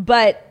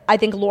 but I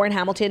think Lauren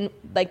Hamilton,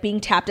 like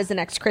being tapped as the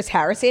next Chris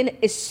Harrison,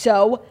 is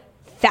so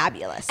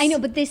fabulous. I know,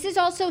 but this is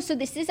also, so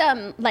this is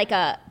like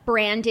a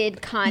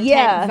branded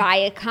content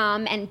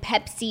Viacom and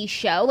Pepsi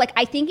show. Like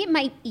I think it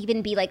might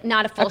even be like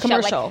not a full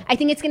commercial. show. Like, I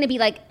think it's going to be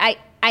like I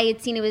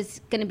had seen it was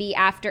going to be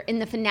after in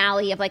the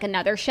finale of like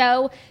another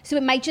show. So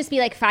it might just be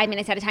like 5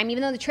 minutes at a time,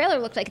 even though the trailer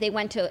looked like they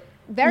went to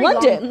very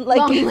London,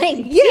 long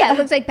lengths. Yeah. It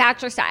looks like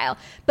Bachelor style.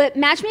 But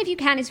Match Me If You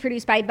Can is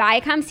produced by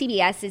Viacom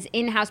CBS's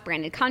in-house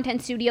branded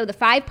content studio. The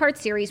 5-part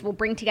series will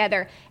bring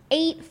together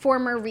 8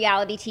 former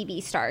reality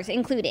TV stars,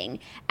 including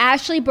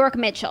Ashley Burke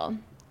Mitchell.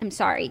 I'm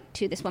sorry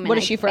to this woman. What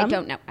is she from?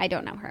 I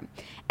don't know her.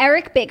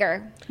 Eric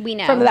Bigger, we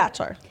know. From The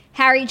Bachelor.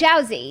 Harry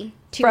Jowsey,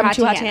 Too From Hot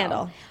Too to Hot to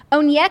Handle.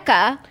 Handle.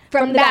 Onyeka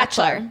from The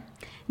Bachelor. Bachelor.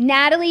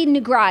 Natalie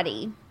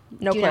Negrati.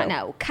 No Do clue. not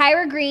know.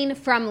 Kyra Green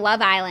from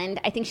Love Island.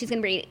 I think she's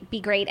going to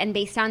be great. And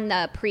based on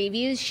the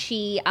previews,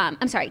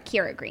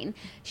 Kira Green.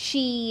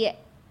 She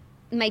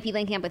might be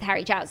linking up with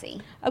Harry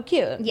Jowsey. Oh,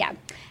 cute. Yeah.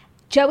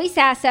 Joey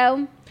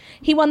Sasso.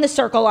 He won The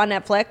Circle on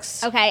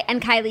Netflix. Okay.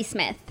 And Kylie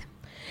Smith.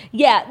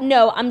 Yeah,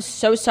 no, I'm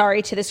so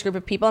sorry to this group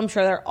of people. I'm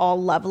sure they're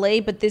all lovely,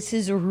 but this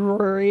is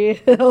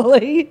really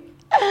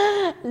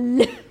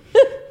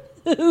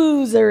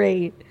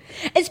losery.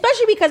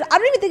 Especially because I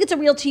don't even think it's a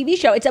real TV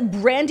show. It's a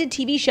branded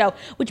TV show,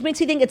 which makes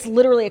me think it's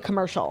literally a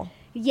commercial.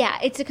 Yeah,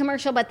 it's a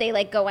commercial, but they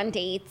like go on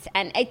dates,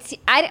 and it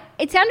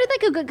sounded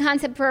like a good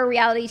concept for a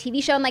reality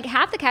TV show. And like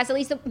half the cast, at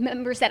least the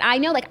members that I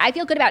know, like I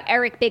feel good about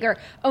Eric Bigger,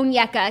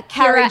 Onyeka,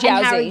 Kira,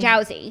 and Harry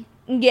Jowsey.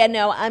 Yeah,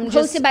 no,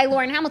 hosted by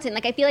Lauren Hamilton.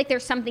 Like, I feel like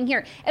there's something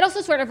here. It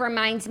also sort of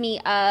reminds me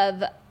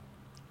of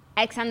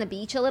Ex on the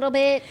Beach a little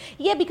bit.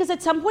 Yeah, because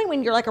at some point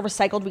when you're like a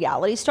recycled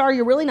reality star,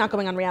 you're really not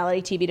going on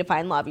reality TV to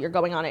find love. You're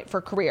going on it for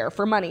career,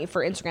 for money,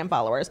 for Instagram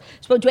followers.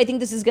 So do I think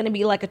this is going to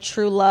be like a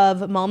true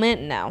love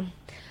moment? No.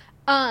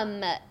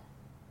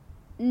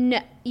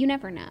 No, you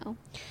never know.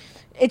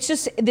 It's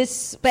just,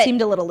 this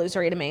seemed a little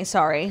losery to me.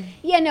 Sorry.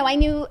 Yeah, no, I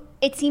knew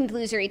it seemed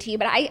losery to you,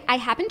 but I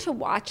happen to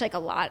watch like a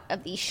lot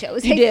of these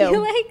shows. You I do?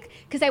 feel like,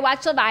 because I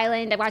watch Love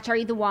Island, I watch Are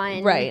You the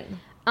One? Right.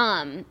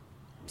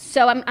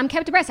 So I'm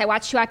kept abreast. I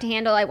watch Too Hot to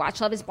Handle. I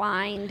watch Love Is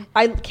Blind.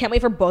 I can't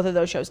wait for both of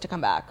those shows to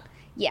come back.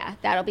 Yeah,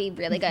 that'll be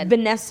really good.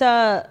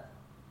 Vanessa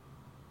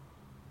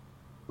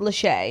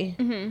Lachey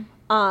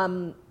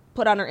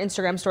put on her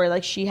Instagram story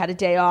like she had a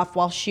day off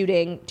while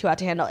shooting Too Hot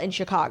to Handle in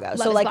Chicago.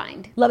 Love Is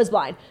Blind. Love Is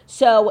Blind.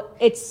 So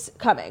it's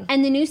coming.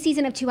 And the new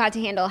season of Too Hot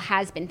to Handle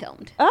has been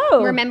filmed.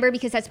 Oh. Remember,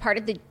 because that's part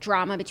of the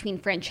drama between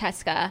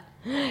Francesca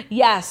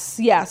Yes,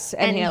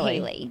 and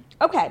Haley.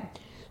 Okay,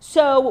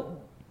 so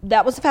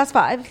that was the Fast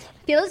Five.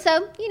 Feel as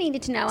though you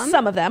needed to know them.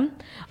 Some of them.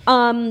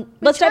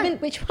 Let's dive in.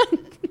 Which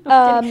one?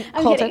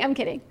 I'm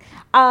kidding.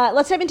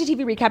 Let's dive into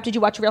TV recap. Did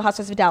you watch Real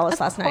Housewives of Dallas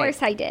last night? Of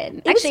course I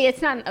did. Actually,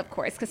 it's not of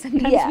course, because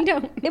sometimes we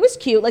don't. It was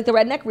cute. Like, the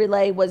redneck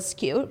relay was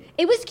cute.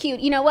 It was cute.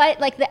 You know what?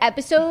 Like, the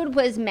episode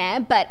was meh,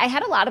 but I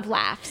had a lot of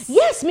laughs.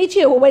 Yes, me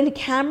too. When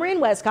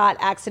Cameron Westcott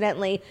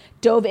accidentally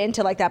dove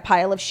into, like, that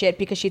pile of shit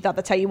because she thought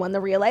that's how you won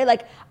the relay,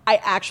 like, I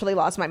actually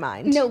lost my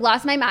mind. No,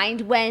 lost my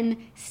mind when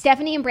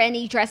Stephanie and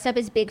Brandy dressed up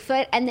as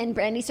Bigfoot, and then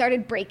Brandy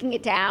started breaking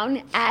it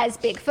down as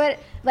Bigfoot,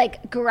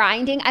 like,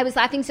 grinding. I was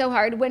laughing so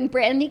hard when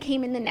Brandy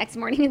came in the next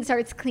morning and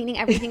starts cleaning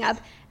everything up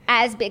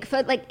as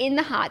Bigfoot, like, in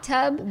the hot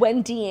tub.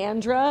 When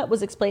Deandra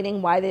was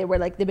explaining why they were,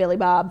 like, the Billy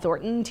Bob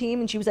Thornton team,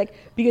 and she was like,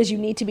 because you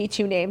need to be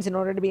two names in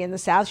order to be in the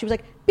South, she was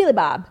like, Billy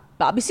Bob,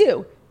 Bobby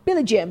Sue,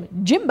 Billy Jim,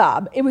 Jim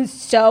Bob. It was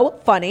so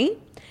funny.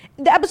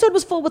 The episode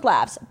was full with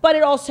laughs, but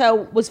it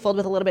also was filled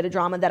with a little bit of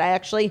drama that I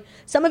actually,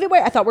 some of it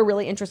I thought were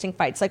really interesting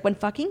fights. Like when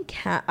fucking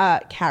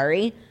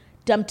Carrie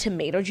dumped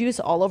tomato juice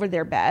all over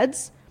their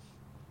beds.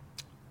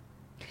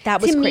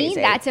 That was crazy. To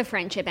me, that's a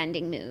friendship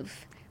ending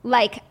move.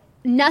 Like,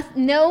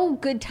 no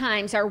good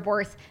times are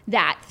worth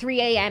that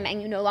 3 a.m.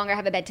 and you no longer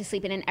have a bed to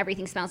sleep in and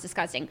everything smells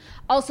disgusting.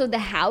 Also, the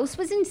house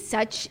was in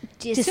such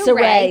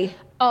disarray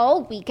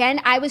all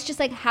weekend. I was just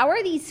like, how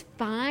are these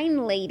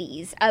fine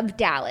ladies of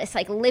Dallas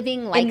like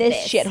living like in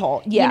this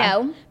shithole? Yeah, you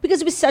know,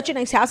 because it was such a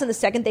nice house, and the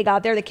second they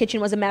got there, the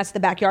kitchen was a mess, the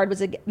backyard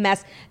was a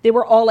mess. They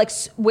were all like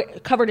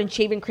covered in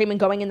shaving cream and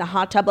going in the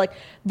hot tub. Like,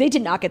 they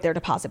did not get their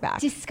deposit back.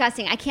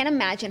 Disgusting. I can't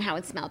imagine how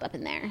it smelled up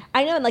in there.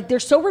 I know, and like they're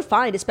so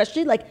refined,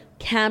 especially like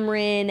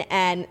Cameron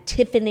and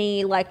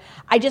Tiffany. Like,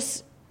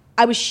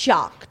 I was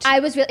shocked.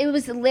 It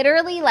was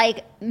literally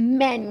like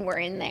men were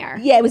in there.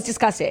 Yeah, it was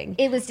disgusting.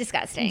 It was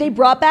disgusting. They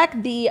brought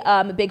back the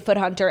Bigfoot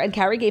hunter, and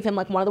Carrie gave him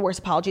like one of the worst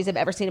apologies I've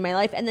ever seen in my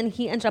life. And then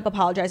he ended up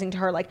apologizing to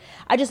her. Like,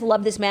 I just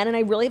love this man, and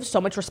I really have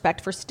so much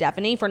respect for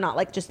Stephanie for not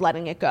like just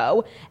letting it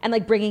go and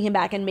like bringing him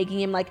back and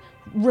making him like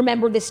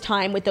remember this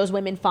time with those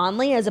women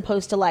fondly, as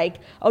opposed to like,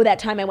 oh, that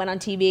time I went on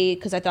TV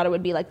because I thought it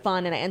would be like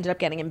fun and I ended up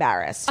getting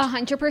embarrassed.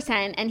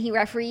 100%. And he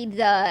refereed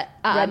the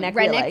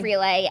redneck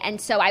relay, and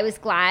so I was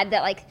glad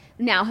that like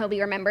now he'll be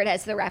remembered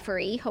as the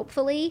referee,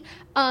 hopefully.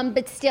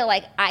 But still,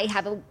 like, I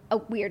have a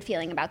weird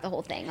feeling about the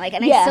whole thing. Like,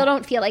 and I still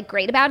don't feel like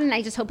great about it. And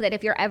I just hope that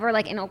if you're ever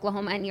like in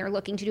Oklahoma and you're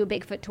looking to do a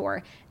Bigfoot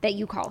tour, that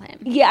you call him.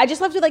 Yeah, I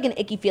just left with like an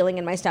icky feeling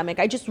in my stomach.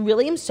 I just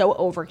really am so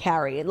over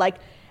Carrie. Like,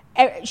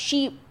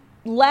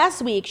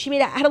 last week she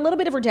had a little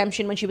bit of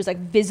redemption when she was like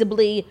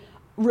visibly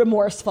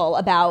remorseful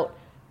about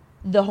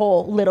the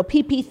whole little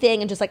pee-pee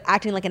thing and just like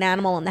acting like an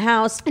animal in the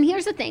house. And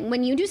here's the thing,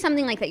 when you do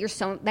something like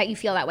that, that you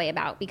feel that way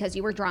about because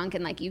you were drunk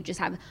and like you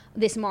just have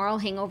this moral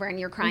hangover and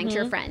you're crying to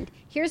your friend.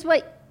 Here's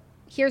what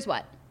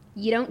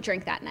you don't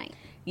drink that night.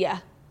 Yeah.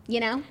 You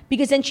know?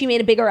 Because then she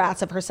made a bigger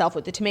ass of herself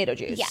with the tomato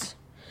juice. Yeah.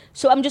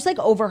 So I'm just like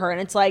over her, and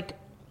it's like,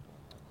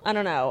 I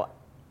don't know.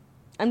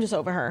 I'm just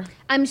over her.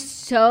 I'm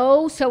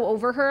so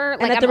over her.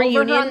 Like, I'm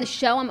over her on the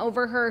show. I'm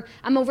over her.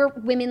 I'm over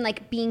women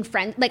like being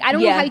friends. Like, I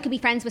don't know how you could be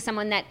friends with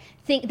someone that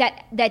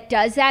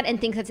does that and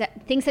thinks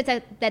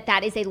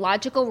that is a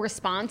logical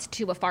response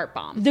to a fart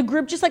bomb. The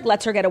group just like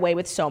lets her get away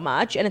with so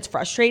much, and it's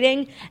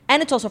frustrating.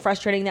 And it's also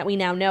frustrating that we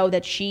now know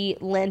that she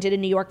landed in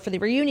New York for the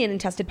reunion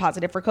and tested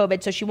positive for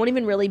COVID, so she won't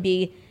even really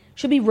be.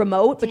 She'll be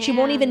remote, but she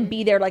won't even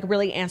be there, like,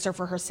 really answer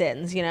for her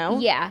sins, you know?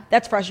 Yeah.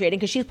 That's frustrating,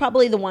 because she's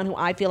probably the one who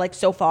I feel like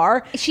so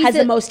far has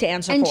the most to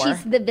answer for. And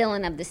she's the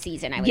villain of the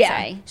season, I would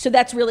say. So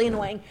that's really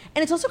annoying.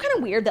 And it's also kind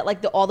of weird that,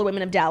 like, all the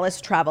women of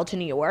Dallas travel to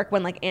New York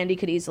when, like, Andy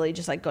could easily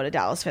just, like, go to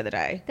Dallas for the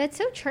day. That's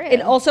so true.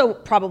 It also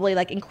probably,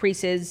 like,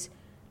 increases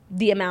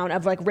the amount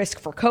of, like, risk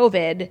for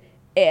COVID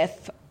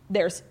if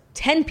there's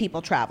 10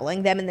 people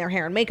traveling, them in their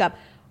hair and makeup,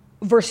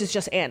 versus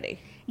just Andy.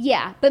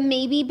 Yeah, but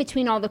maybe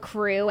between all the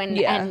crew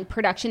and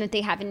production that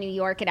they have in New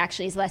York, it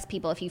actually is less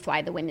people if you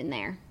fly the women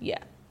there. Yeah,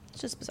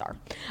 it's just bizarre.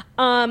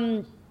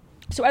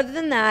 So other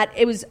than that,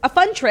 it was a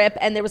fun trip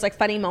and there was like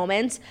funny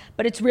moments,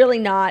 but it's really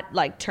not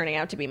like turning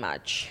out to be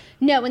much.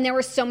 No, and there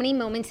were so many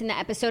moments in the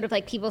episode of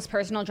like people's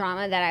personal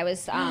drama that I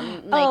was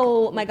like,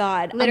 oh my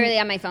God. literally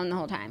on my phone the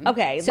whole time.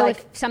 Okay. So like,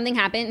 if something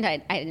happened,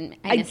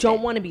 I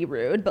don't want to be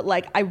rude, but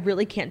like I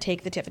really can't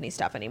take the Tiffany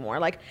stuff anymore.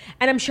 Like,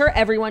 and I'm sure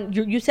everyone,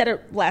 you said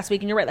it last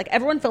week and you're right. Like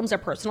everyone films their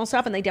personal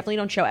stuff and they definitely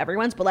don't show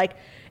everyone's, but like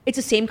it's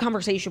the same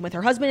conversation with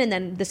her husband and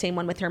then the same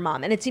one with her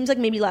mom. And it seems like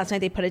maybe last night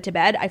they put it to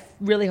bed. I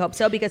really hope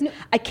so because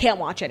I can't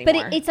watch anymore.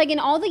 But it's like in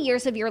all the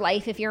years of your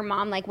life, if your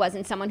mom like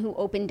wasn't someone who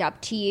opened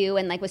up to you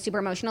and like was super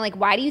emotional, like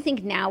why do you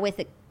think now with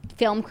a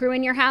film crew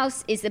in your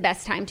house is the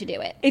best time to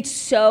do it? It's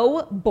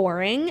so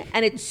boring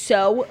and it's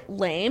so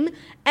lame.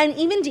 And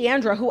even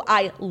Deandra, who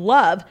I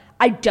love,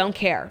 I don't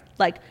care.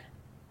 Like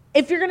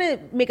if you're going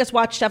to make us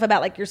watch stuff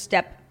about like your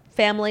step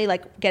family,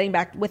 like getting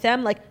back with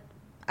them, like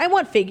I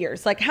want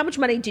figures. Like how much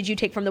money did you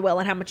take from the will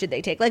and how much did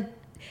they take? Like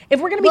if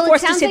we're going to be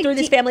forced to sit through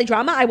this family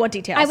drama, I want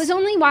details. I was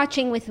only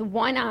watching with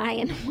one eye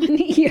and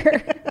one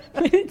ear,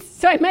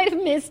 so I might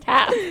have missed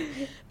half.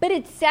 But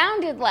it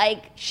sounded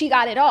like she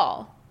got it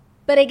all.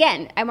 But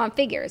again, I want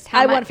figures.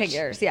 I want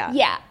figures, yeah.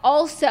 Yeah.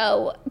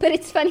 Also, but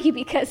it's funny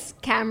because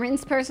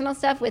Cameron's personal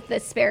stuff with the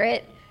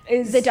spirit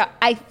is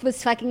I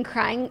was fucking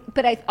crying,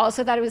 but I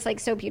also thought it was like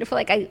so beautiful.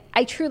 Like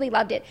I truly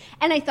loved it.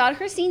 And I thought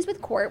her scenes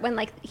with Court when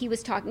like he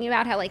was talking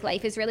about how like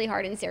life is really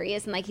hard and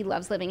serious and like he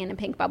loves living in a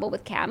pink bubble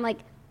with Cam, like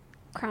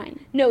crying.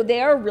 No, they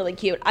are really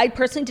cute. I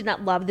personally did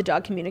not love the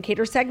dog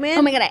communicator segment.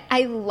 Oh my God,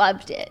 I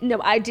loved it. No,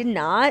 I did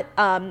not.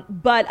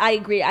 But I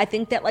agree. I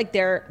think that like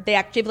they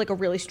actually have like a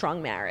really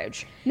strong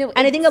marriage. No,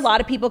 and I think a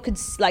lot of people could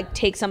like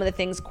take some of the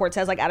things Court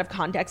says like out of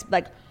context,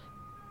 like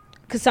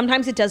because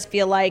sometimes it does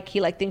feel like he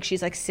like thinks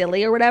she's like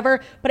silly or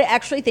whatever. But I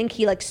actually think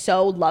he like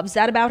so loves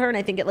that about her, and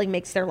I think it like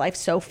makes their life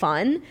so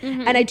fun.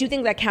 Mm-hmm. And I do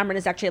think that Cameron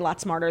is actually a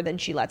lot smarter than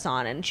she lets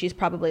on, and she's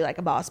probably like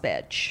a boss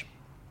bitch.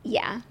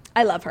 Yeah,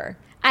 I love her.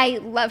 I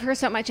love her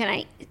so much, and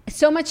I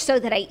so much so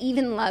that I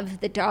even love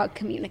the dog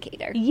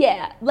communicator.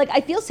 Yeah, like I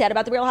feel sad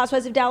about the Real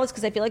Housewives of Dallas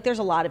because I feel like there's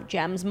a lot of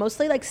gems,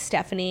 mostly like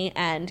Stephanie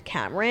and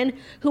Cameron,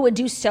 who would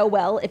do so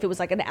well if it was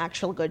like an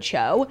actual good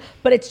show,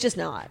 but it's just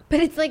not.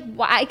 But it's like,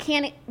 why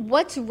can't it?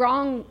 What's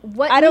wrong?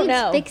 What I don't needs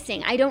know.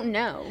 Fixing? I don't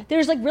know.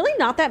 There's like really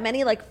not that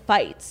many like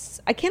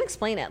fights. I can't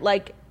explain it.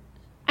 Like,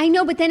 I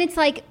know, but then it's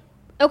like,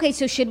 okay,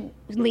 so should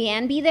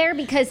Leanne be there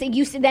because it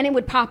used to, then it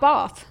would pop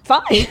off.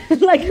 Fine,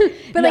 like,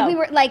 but no. like we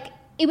were like.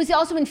 It was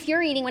also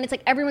infuriating when it's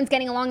like everyone's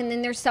getting along and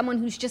then there's someone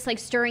who's just like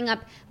stirring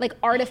up like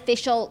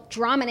artificial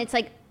drama, and it's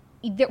like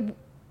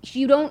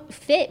you don't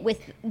fit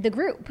with the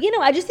group. You know,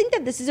 I just think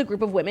that this is a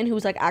group of women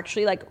who's like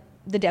actually like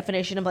the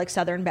definition of like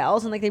Southern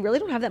belles, and like they really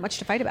don't have that much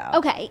to fight about.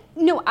 Okay,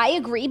 no, I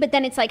agree, but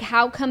then it's like,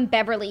 how come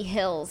Beverly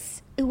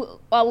Hills,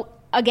 well,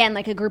 again,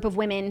 like a group of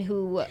women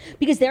who,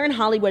 because they're in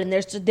Hollywood and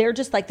they're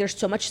just like there's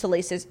so much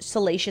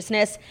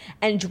salaciousness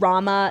and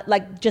drama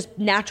like just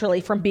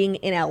naturally from being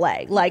in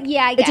LA. Like,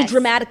 yeah, I guess. It's a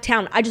dramatic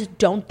town. I just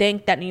don't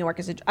think that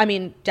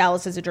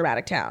Dallas is a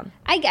dramatic town.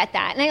 I get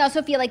that, and I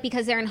also feel like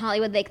because they're in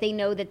Hollywood, like they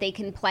know that they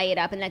can play it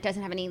up, and that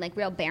doesn't have any like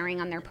real bearing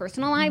on their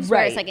personal lives. Right.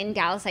 Whereas like in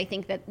Dallas, I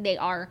think that they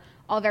are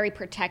all very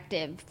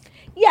protective.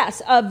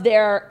 Yes, of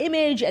their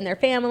image and their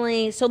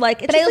family. So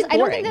like, it's but I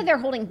don't think that they're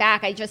holding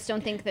back. I just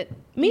don't think that.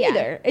 Me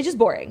either. It's just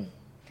boring.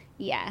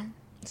 Yeah.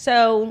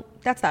 So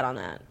that's that on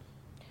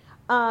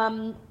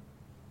that.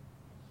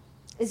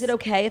 Is it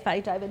okay if I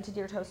dive into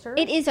Dear Toaster?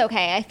 It is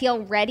okay. I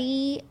feel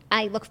ready.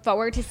 I look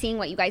forward to seeing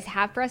what you guys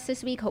have for us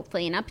this week.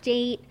 Hopefully an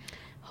update.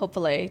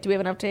 Hopefully. Do we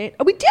have an update?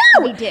 Oh, we do!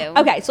 We do.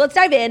 Okay, so let's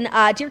dive in.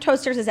 Dear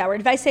Toasters is our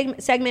advice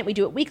segment. We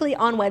do it weekly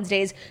on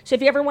Wednesdays. So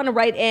if you ever want to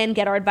write in,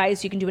 get our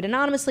advice, you can do it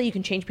anonymously. You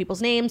can change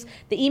people's names.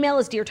 The email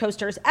is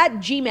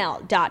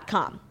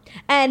deartoasters@gmail.com.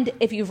 And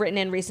if you've written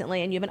in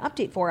recently and you have an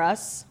update for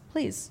us,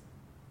 please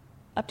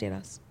update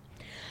us.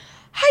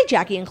 Hi,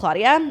 Jackie and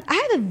Claudia.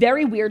 I have a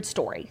very weird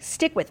story.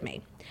 Stick with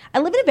me. I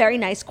live in a very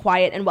nice,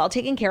 quiet, and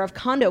well-taken-care of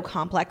condo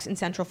complex in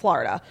Central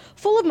Florida,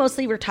 full of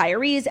mostly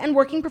retirees and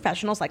working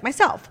professionals like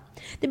myself.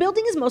 The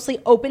building is mostly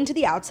open to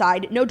the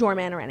outside, no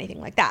doorman or anything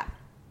like that.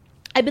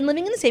 I've been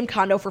living in the same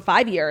condo for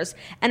 5 years,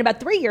 and about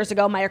 3 years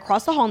ago, my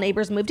across-the-hall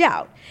neighbors moved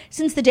out.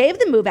 Since the day of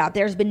the move-out,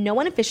 there's been no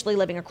one officially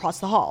living across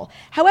the hall.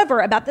 However,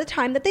 about the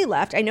time that they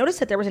left, I noticed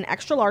that there was an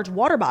extra-large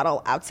water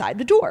bottle outside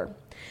the door.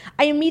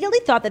 I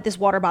immediately thought that this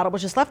water bottle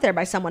was just left there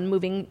by someone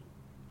moving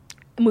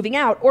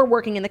out or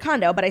working in the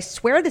condo, but I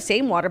swear the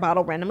same water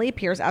bottle randomly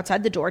appears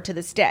outside the door to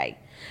this day.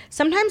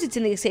 Sometimes it's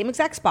in the same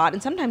exact spot,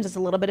 and sometimes it's a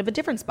little bit of a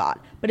different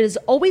spot, but it is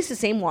always the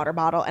same water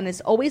bottle and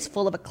is always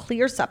full of a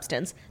clear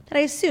substance that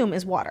I assume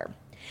is water.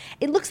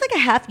 It looks like a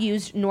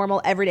half-used, normal,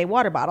 everyday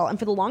water bottle, and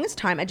for the longest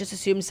time, I just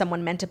assumed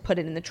someone meant to put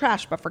it in the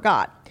trash but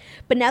forgot.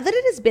 But now that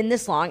it has been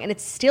this long and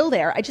it's still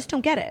there, I just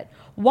don't get it.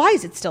 Why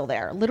is it still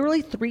there?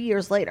 Literally 3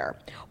 years later.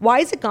 Why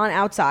is it gone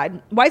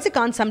outside? Why is it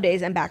gone some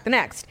days and back the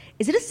next?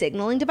 Is it a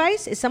signaling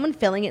device? Is someone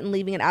filling it and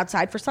leaving it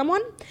outside for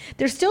someone?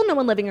 There's still no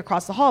one living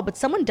across the hall, but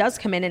someone does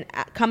come in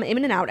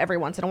and out every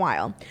once in a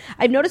while.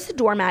 I've noticed the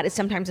doormat is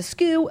sometimes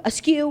askew,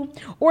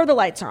 or the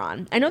lights are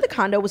on. I know the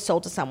condo was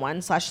sold to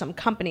someone / some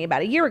company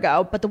about a year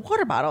ago, but the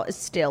water bottle is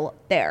still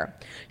there.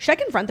 Should I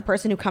confront the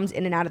person who comes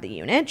in and out of the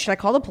unit? Should I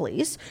call the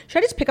police? Should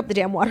I just pick up the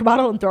damn water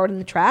bottle and throw it in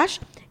the trash?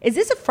 Is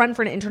this a front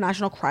for an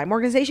international crime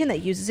organization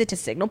that uses it to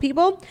signal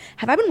people?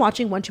 Have I been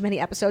watching one too many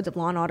episodes of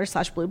Law & Order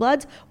 / Blue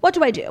Bloods? What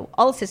do I do?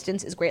 All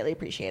assistance is greatly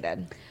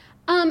appreciated.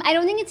 I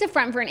don't think it's a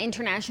front for an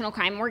international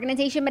crime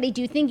organization, but I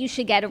do think you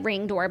should get a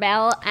Ring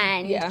doorbell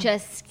and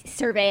just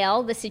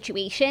surveil the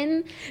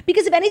situation.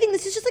 Because if anything,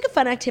 this is just like a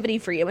fun activity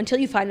for you until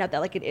you find out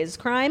that like it is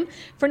crime.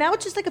 For now,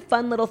 it's just like a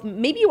fun little,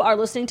 maybe you are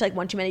listening to like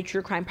one too many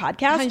true crime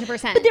podcasts.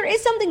 100%. But there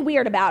is something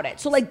weird about it.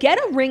 So like get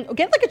a ring,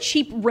 get like a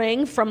cheap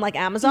ring from like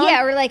Amazon.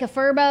 Yeah, or like a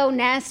Furbo,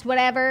 Nest,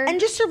 whatever.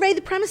 And just survey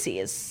the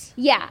premises.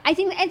 Yeah, I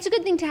think it's a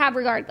good thing to have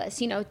regardless,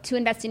 to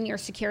invest in your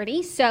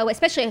security. So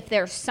especially if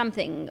there's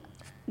something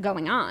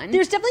going on.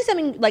 There's definitely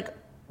something like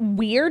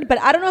weird, but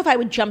I don't know if I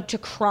would jump to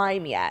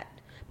crime yet.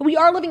 But we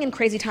are living in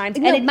crazy times,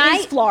 and it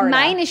is Florida.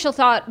 My initial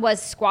thought was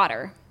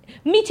squatter.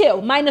 Me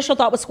too. My initial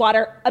thought was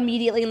squatter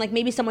immediately, and like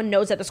maybe someone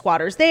knows that the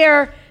squatter's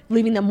there,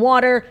 leaving them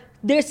water.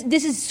 This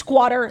is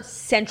squatter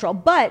central.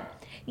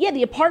 But yeah,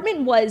 the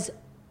apartment was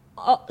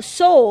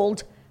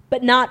sold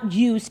but not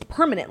used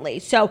permanently.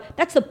 So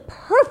that's the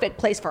perfect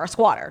place for a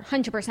squatter.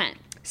 100%.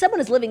 Someone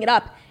is living it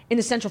up in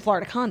a Central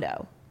Florida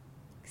condo.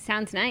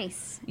 Sounds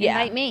nice. Yeah.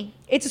 Invite me.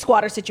 It's a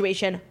squatter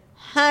situation.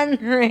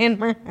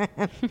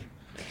 100%.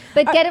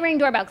 But get a Ring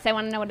doorbell because I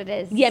want to know what it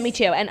is. Yeah, me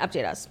too. And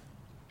update us.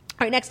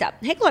 All right, next up.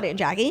 Hey, Claudia and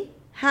Jackie.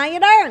 How you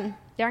doing?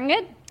 Darn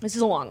good. This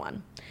is a long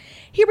one.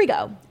 Here we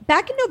go.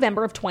 Back in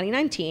November of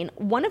 2019,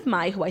 one of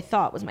who I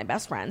thought was my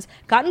best friends,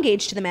 got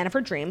engaged to the man of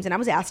her dreams, and I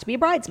was asked to be a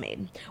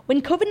bridesmaid.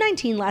 When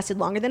COVID-19 lasted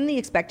longer than the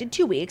expected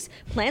 2 weeks,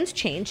 plans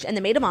changed, and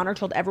the maid of honor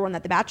told everyone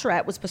that the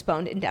bachelorette was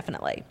postponed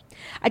indefinitely.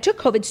 I took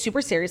COVID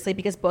super seriously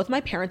because both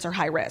my parents are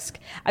high risk.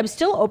 I was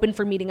still open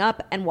for meeting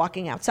up and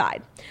walking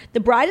outside.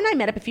 The bride and I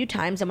met up a few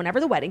times, and whenever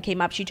the wedding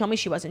came up, she told me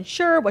she wasn't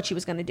sure what she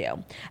was going to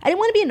do. I didn't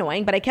want to be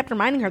annoying, but I kept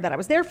reminding her that I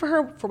was there for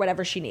her for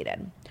whatever she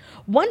needed.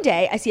 One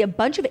day, I see a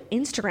bunch of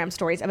Instagram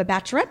stories of a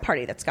bachelorette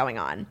party that's going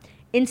on.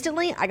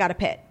 Instantly, I got a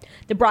pit.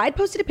 The bride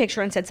posted a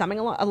picture and said something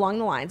along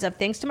the lines of,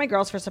 "Thanks to my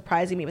girls for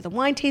surprising me with a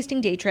wine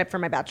tasting day trip for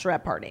my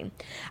bachelorette party."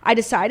 I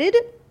decided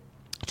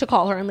to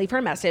call her and leave her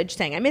a message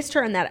saying I missed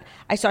her and that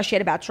I saw she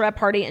had a bachelorette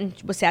party and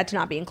was sad to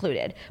not be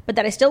included, but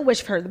that I still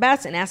wished her the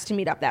best and asked to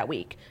meet up that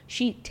week.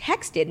 She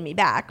texted me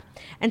back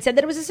and said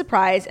that it was a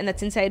surprise and that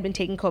since I had been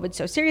taking COVID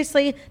so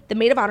seriously, the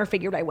maid of honor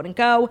figured I wouldn't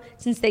go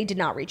since they did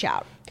not reach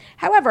out.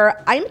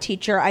 However, I am a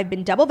teacher, I've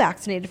been double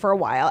vaccinated for a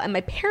while, and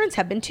my parents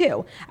have been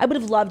too. I would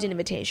have loved an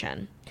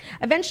invitation.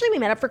 Eventually, we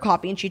met up for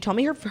coffee, and she told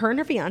me her and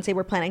her fiancé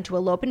were planning to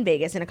elope in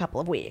Vegas in a couple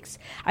of weeks.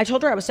 I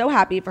told her I was so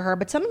happy for her,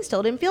 but something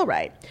still didn't feel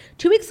right.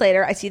 2 weeks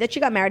later, I see that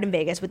she got married in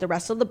Vegas with the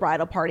rest of the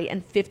bridal party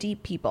and 50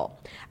 people.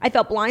 I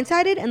felt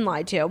blindsided and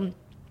lied to,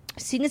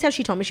 seeing as how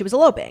she told me she was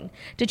eloping.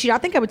 Did she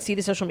not think I would see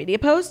the social media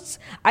posts?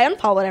 I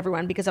unfollowed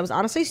everyone because I was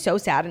honestly so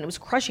sad and it was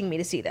crushing me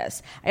to see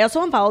this. I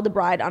also unfollowed the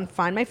bride on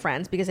Find My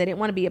Friends because I didn't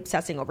want to be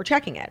obsessing over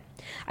checking it.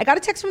 I got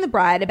a text from the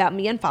bride about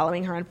me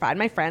unfollowing her on Find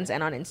My Friends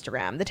and on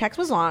Instagram. The text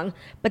was long,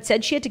 but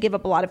said she had to give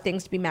up a lot of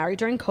things to be married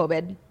during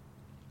COVID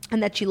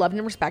and that she loved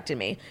and respected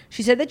me.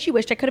 She said that she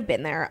wished I could have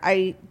been there.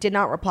 I did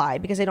not reply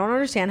because I don't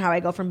understand how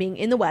I go from being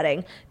in the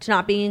wedding to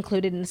not being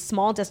included in a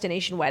small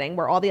destination wedding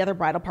where all the other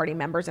bridal party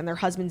members and their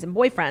husbands and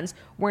boyfriends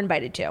were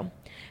invited to.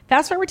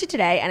 Fast forward to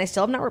today, and I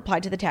still have not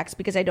replied to the text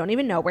because I don't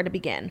even know where to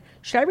begin.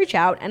 Should I reach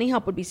out? Any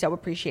help would be so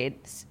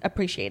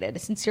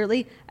appreciated.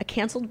 Sincerely, a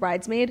canceled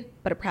bridesmaid,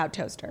 but a proud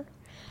toaster.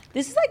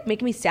 This is like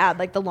making me sad,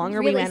 like the longer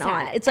really we went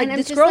sad. on. It's like And I'm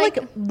this just girl like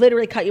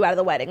literally cut you out of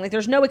the wedding. Like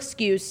there's no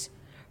excuse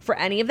for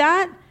any of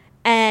that.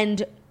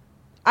 And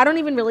I don't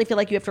even really feel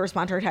like you have to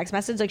respond to her text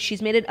message. Like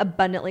she's made it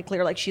abundantly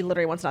clear, like she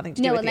literally wants nothing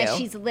to do with you. No, unless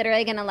she's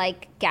literally gonna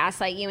like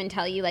gaslight you and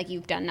tell you like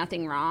you've done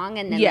nothing wrong,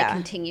 and then like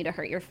continue to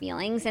hurt your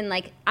feelings. And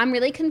like I'm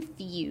really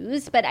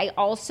confused, but I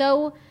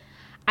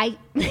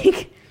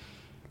like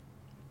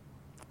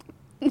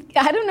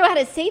I don't know how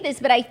to say this,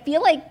 but I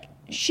feel like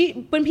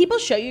when people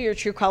show you your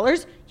true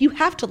colors, you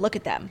have to look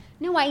at them.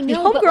 No, I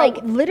know, the but homegirl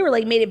like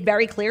literally made it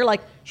very clear,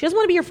 like she doesn't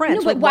want to be your friend. No,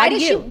 So, but like, why do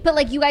does you? she? But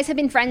like you guys have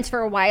been friends for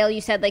a while.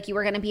 You said like you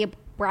were going to be a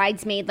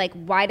bridesmaid. Like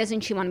why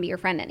doesn't she want to be your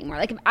friend anymore?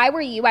 Like if I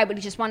were you, I would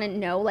just want to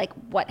know like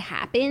what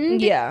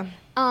happened. Yeah.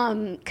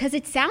 Because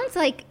it sounds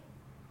like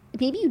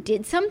maybe you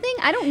did something.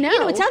 I don't know. You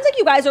know, it sounds like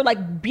you guys are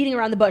like beating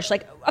around the bush.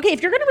 Like, okay,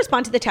 if you're going to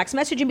respond to the text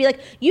message and be like,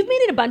 you've made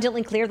it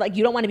abundantly clear, like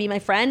you don't want to be my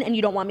friend and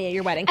you don't want me at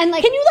your wedding. And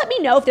like, can you let me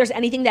know if there's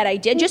anything that I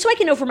did just so I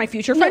can know for my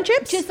future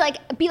friendships? Just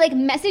like be like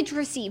message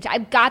received.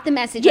 I've got the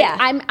message. Yeah.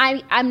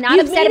 Like, I'm not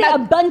You've upset made about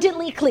it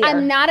abundantly clear.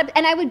 I'm not,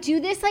 and I would do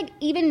this like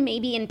even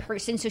maybe in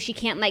person so she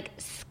can't like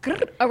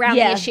skirt around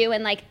the issue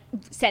and like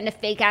send a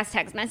fake ass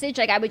text message.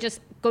 Like I would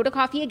just go to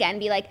coffee again,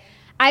 be like,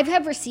 I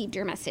have received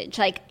your message.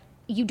 Like,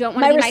 you don't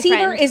want My to be my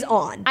friend. receiver is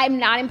on. I'm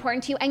not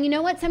important to you. And you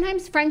know what?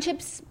 Sometimes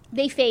friendships,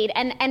 they fade.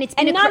 And it's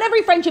been And not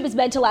every friendship is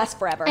meant to last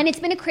forever. And it's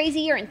been a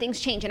crazy year and things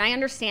change. And I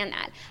understand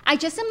that. I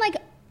just am like,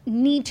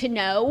 need to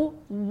know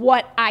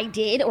what I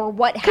did or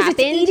what happened.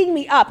 Because it's eating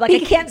me up. Like, I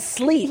can't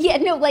sleep. Yeah,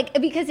 no, like,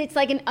 because it's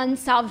like an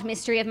unsolved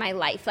mystery of my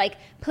life. Like,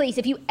 please,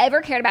 if you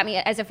ever cared about me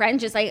as a friend,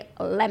 just like,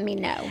 let me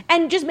know.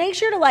 And just make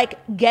sure to like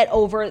get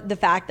over the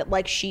fact that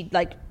like she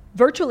like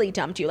virtually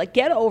dumped you. Like,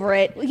 get over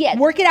it. Yeah.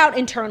 Work it out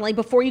internally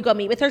before you go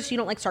meet with her so you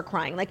don't like start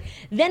crying. Like,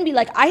 then be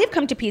like, I've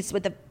made peace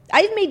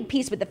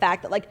with the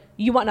fact that like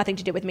you want nothing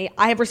to do with me.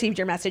 I have received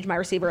your message. My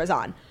receiver is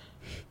on.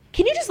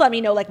 Can you just let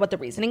me know like what the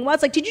reasoning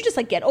was? Like, did you just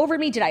like get over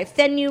me? Did I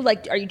offend you?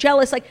 Like, are you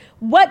jealous? Like,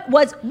 what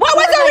was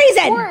the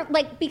reason? Or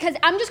like, because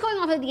I'm just going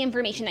off of the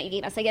information that you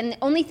gave us. Like, and the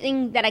only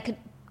thing that I could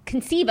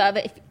conceive of,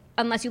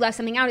 unless you left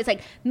something out, is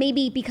like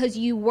maybe because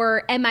you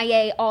were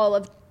MIA all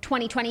of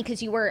 2020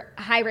 because you were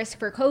high risk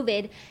for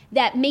COVID,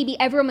 that maybe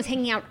everyone was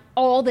hanging out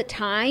all the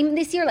time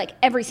this year. Like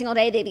every single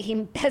day they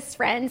became best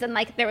friends and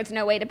like there was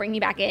no way to bring you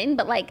back in.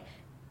 But like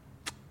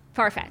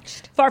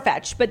far-fetched.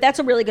 But that's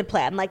a really good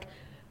plan. Like,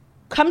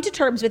 come to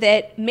terms with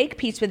it, make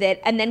peace with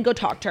it, and then go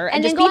talk to her.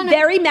 And just be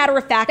very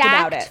matter-of-fact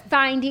about it.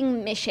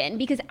 Fact-finding mission,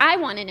 because I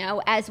want to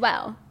know as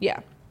well.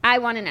 Yeah. I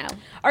want to know.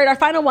 All right, our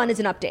final one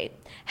is an update.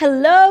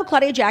 Hello,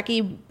 Claudia,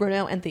 Jackie,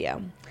 Bruno, and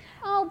Theo.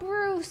 Oh,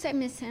 Bruce, I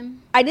miss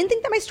him. I didn't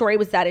think that my story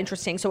was that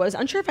interesting, so I was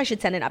unsure if I should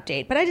send an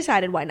update, but I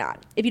decided why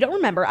not. If you don't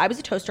remember, I was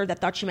a toaster that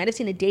thought she might have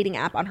seen a dating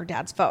app on her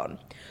dad's phone.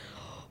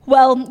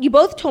 Well, you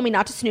both told me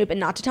not to snoop and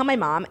not to tell my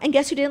mom, and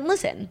guess who didn't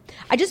listen?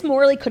 I just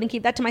morally couldn't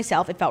keep that to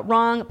myself. It felt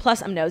wrong,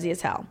 plus I'm nosy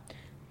as hell.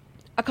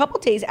 A couple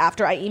days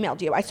after I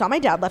emailed you, I saw my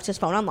dad left his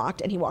phone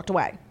unlocked and he walked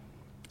away.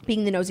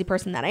 Being the nosy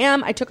person that I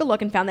am, I took a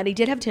look and found that he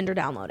did have Tinder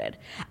downloaded.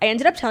 I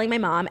ended up telling my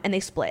mom and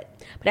they split.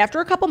 But after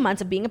a couple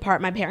months of being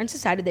apart, my parents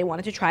decided they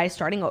wanted to try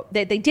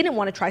they didn't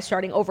want to try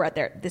starting over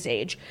at this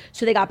age,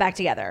 so they got back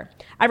together.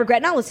 I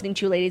regret not listening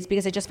to you ladies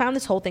because I just found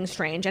this whole thing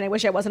strange and I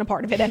wish I wasn't a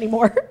part of it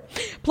anymore.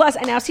 Plus,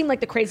 I now seem like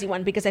the crazy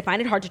one because I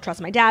find it hard to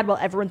trust my dad while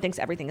everyone thinks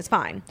everything is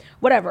fine.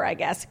 Whatever, I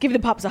guess. Give the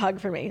pups a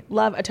hug for me.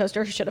 Love, a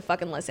toaster who should have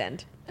fucking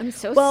listened. I'm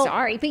so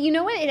sorry. But you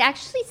know what? It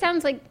actually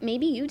sounds like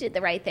maybe you did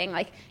the right thing.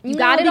 Like, you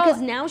got it all.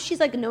 Because now she's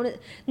like,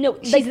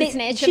 she's like the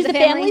snitch. She's of a the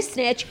family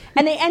snitch,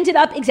 and they ended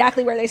up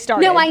exactly where they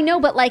started. No, I know,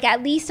 but like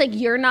at least like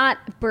you're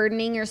not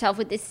burdening yourself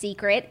with this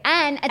secret,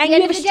 and at the you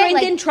end have of the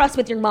strength day, and trust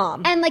with your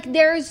mom. And like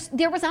there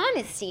was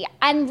honesty,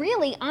 and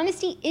really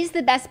honesty is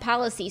the best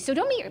policy. So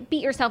don't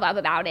beat yourself up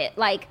about it.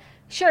 Like,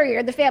 sure,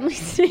 you're the family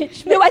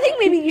snitch. No, I think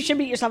maybe you should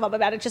beat yourself up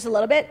about it just a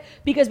little bit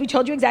because we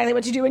told you exactly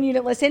what to do and you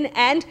didn't listen.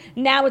 And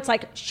now it's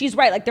like, she's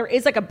right. Like, there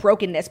is like a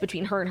brokenness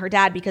between her and her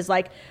dad because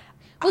like,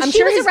 well,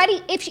 she was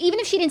already, even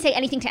if she didn't say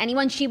anything to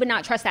anyone, she would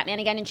not trust that man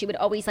again, and she would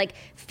always like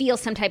feel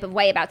some type of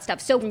way about stuff.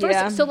 So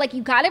so like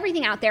you got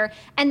everything out there,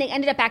 and they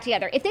ended up back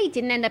together. If they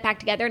didn't end up back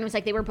together, and it was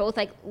like they were both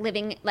like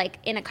living like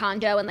in a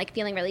condo and like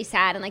feeling really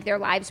sad, and like their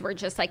lives were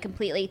just like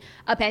completely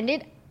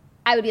upended,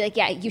 I would be like,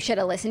 yeah, you should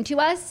have listened to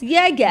us.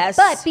 Yeah, I guess.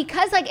 But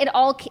because like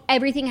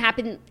everything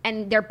happened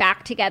and they're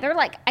back together,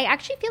 like I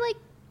actually feel like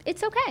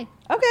it's okay.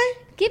 Okay.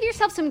 Give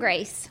yourself some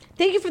grace.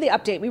 Thank you for the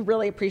update. We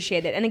really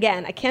appreciate it. And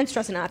again, I can't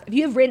stress enough, if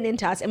you have written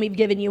into us and we've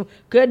given you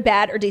good,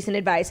 bad, or decent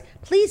advice,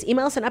 please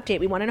email us an update.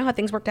 We want to know how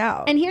things worked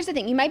out. And here's the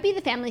thing. You might be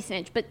the family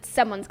snitch, but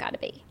someone's got to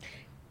be.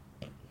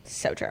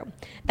 So true.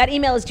 That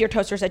email is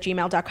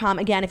deartoasters@gmail.com.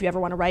 Again, if you ever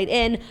want to write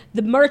in,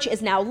 the merch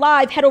is now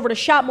live. Head over to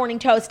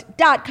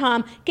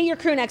shopmorningtoast.com. Get your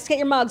crew necks, get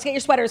your mugs, get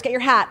your sweaters, get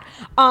your hat.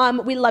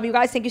 We love you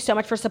guys. Thank you so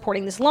much for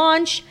supporting this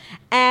launch.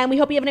 And we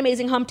hope you have an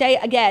amazing hump day.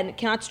 Again,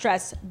 cannot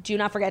stress, do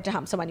not forget to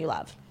hump someone you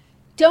love.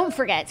 Don't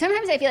forget.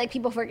 Sometimes I feel like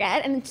people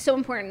forget, and it's so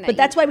important. But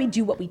that's why we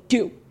do what we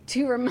do.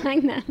 To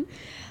remind them.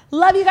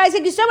 Love you guys.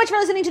 Thank you so much for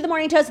listening to The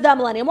Morning Toast, the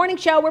Millennial Morning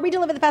Show, where we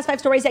deliver the past 5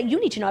 stories that you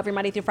need to know every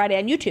Monday through Friday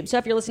on YouTube. So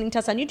if you're listening to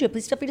us on YouTube,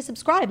 please feel free to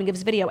subscribe and give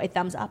this video a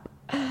thumbs up.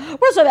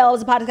 We're also available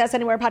as a podcast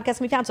anywhere podcasts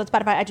can be found. So it's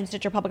Spotify, iTunes,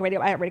 Stitcher, Public Radio,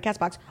 iHeartRadio,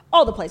 CastBox,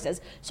 all the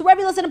places. So wherever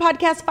you listen to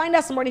podcasts, find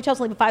us, The Morning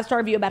Toast, and leave a 5-star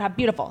review about how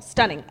beautiful,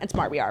 stunning, and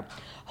smart we are.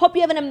 Hope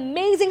you have an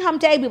amazing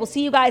hump day. We will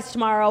see you guys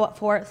tomorrow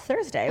for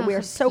Thursday. We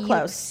are so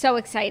close. So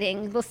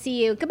exciting. We'll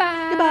see you.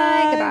 Goodbye.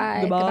 Goodbye.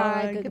 Goodbye.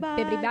 Goodbye.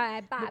 Goodbye.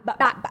 Goodbye. Goodbye. Bye.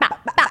 Bye. Bye.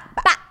 Bye.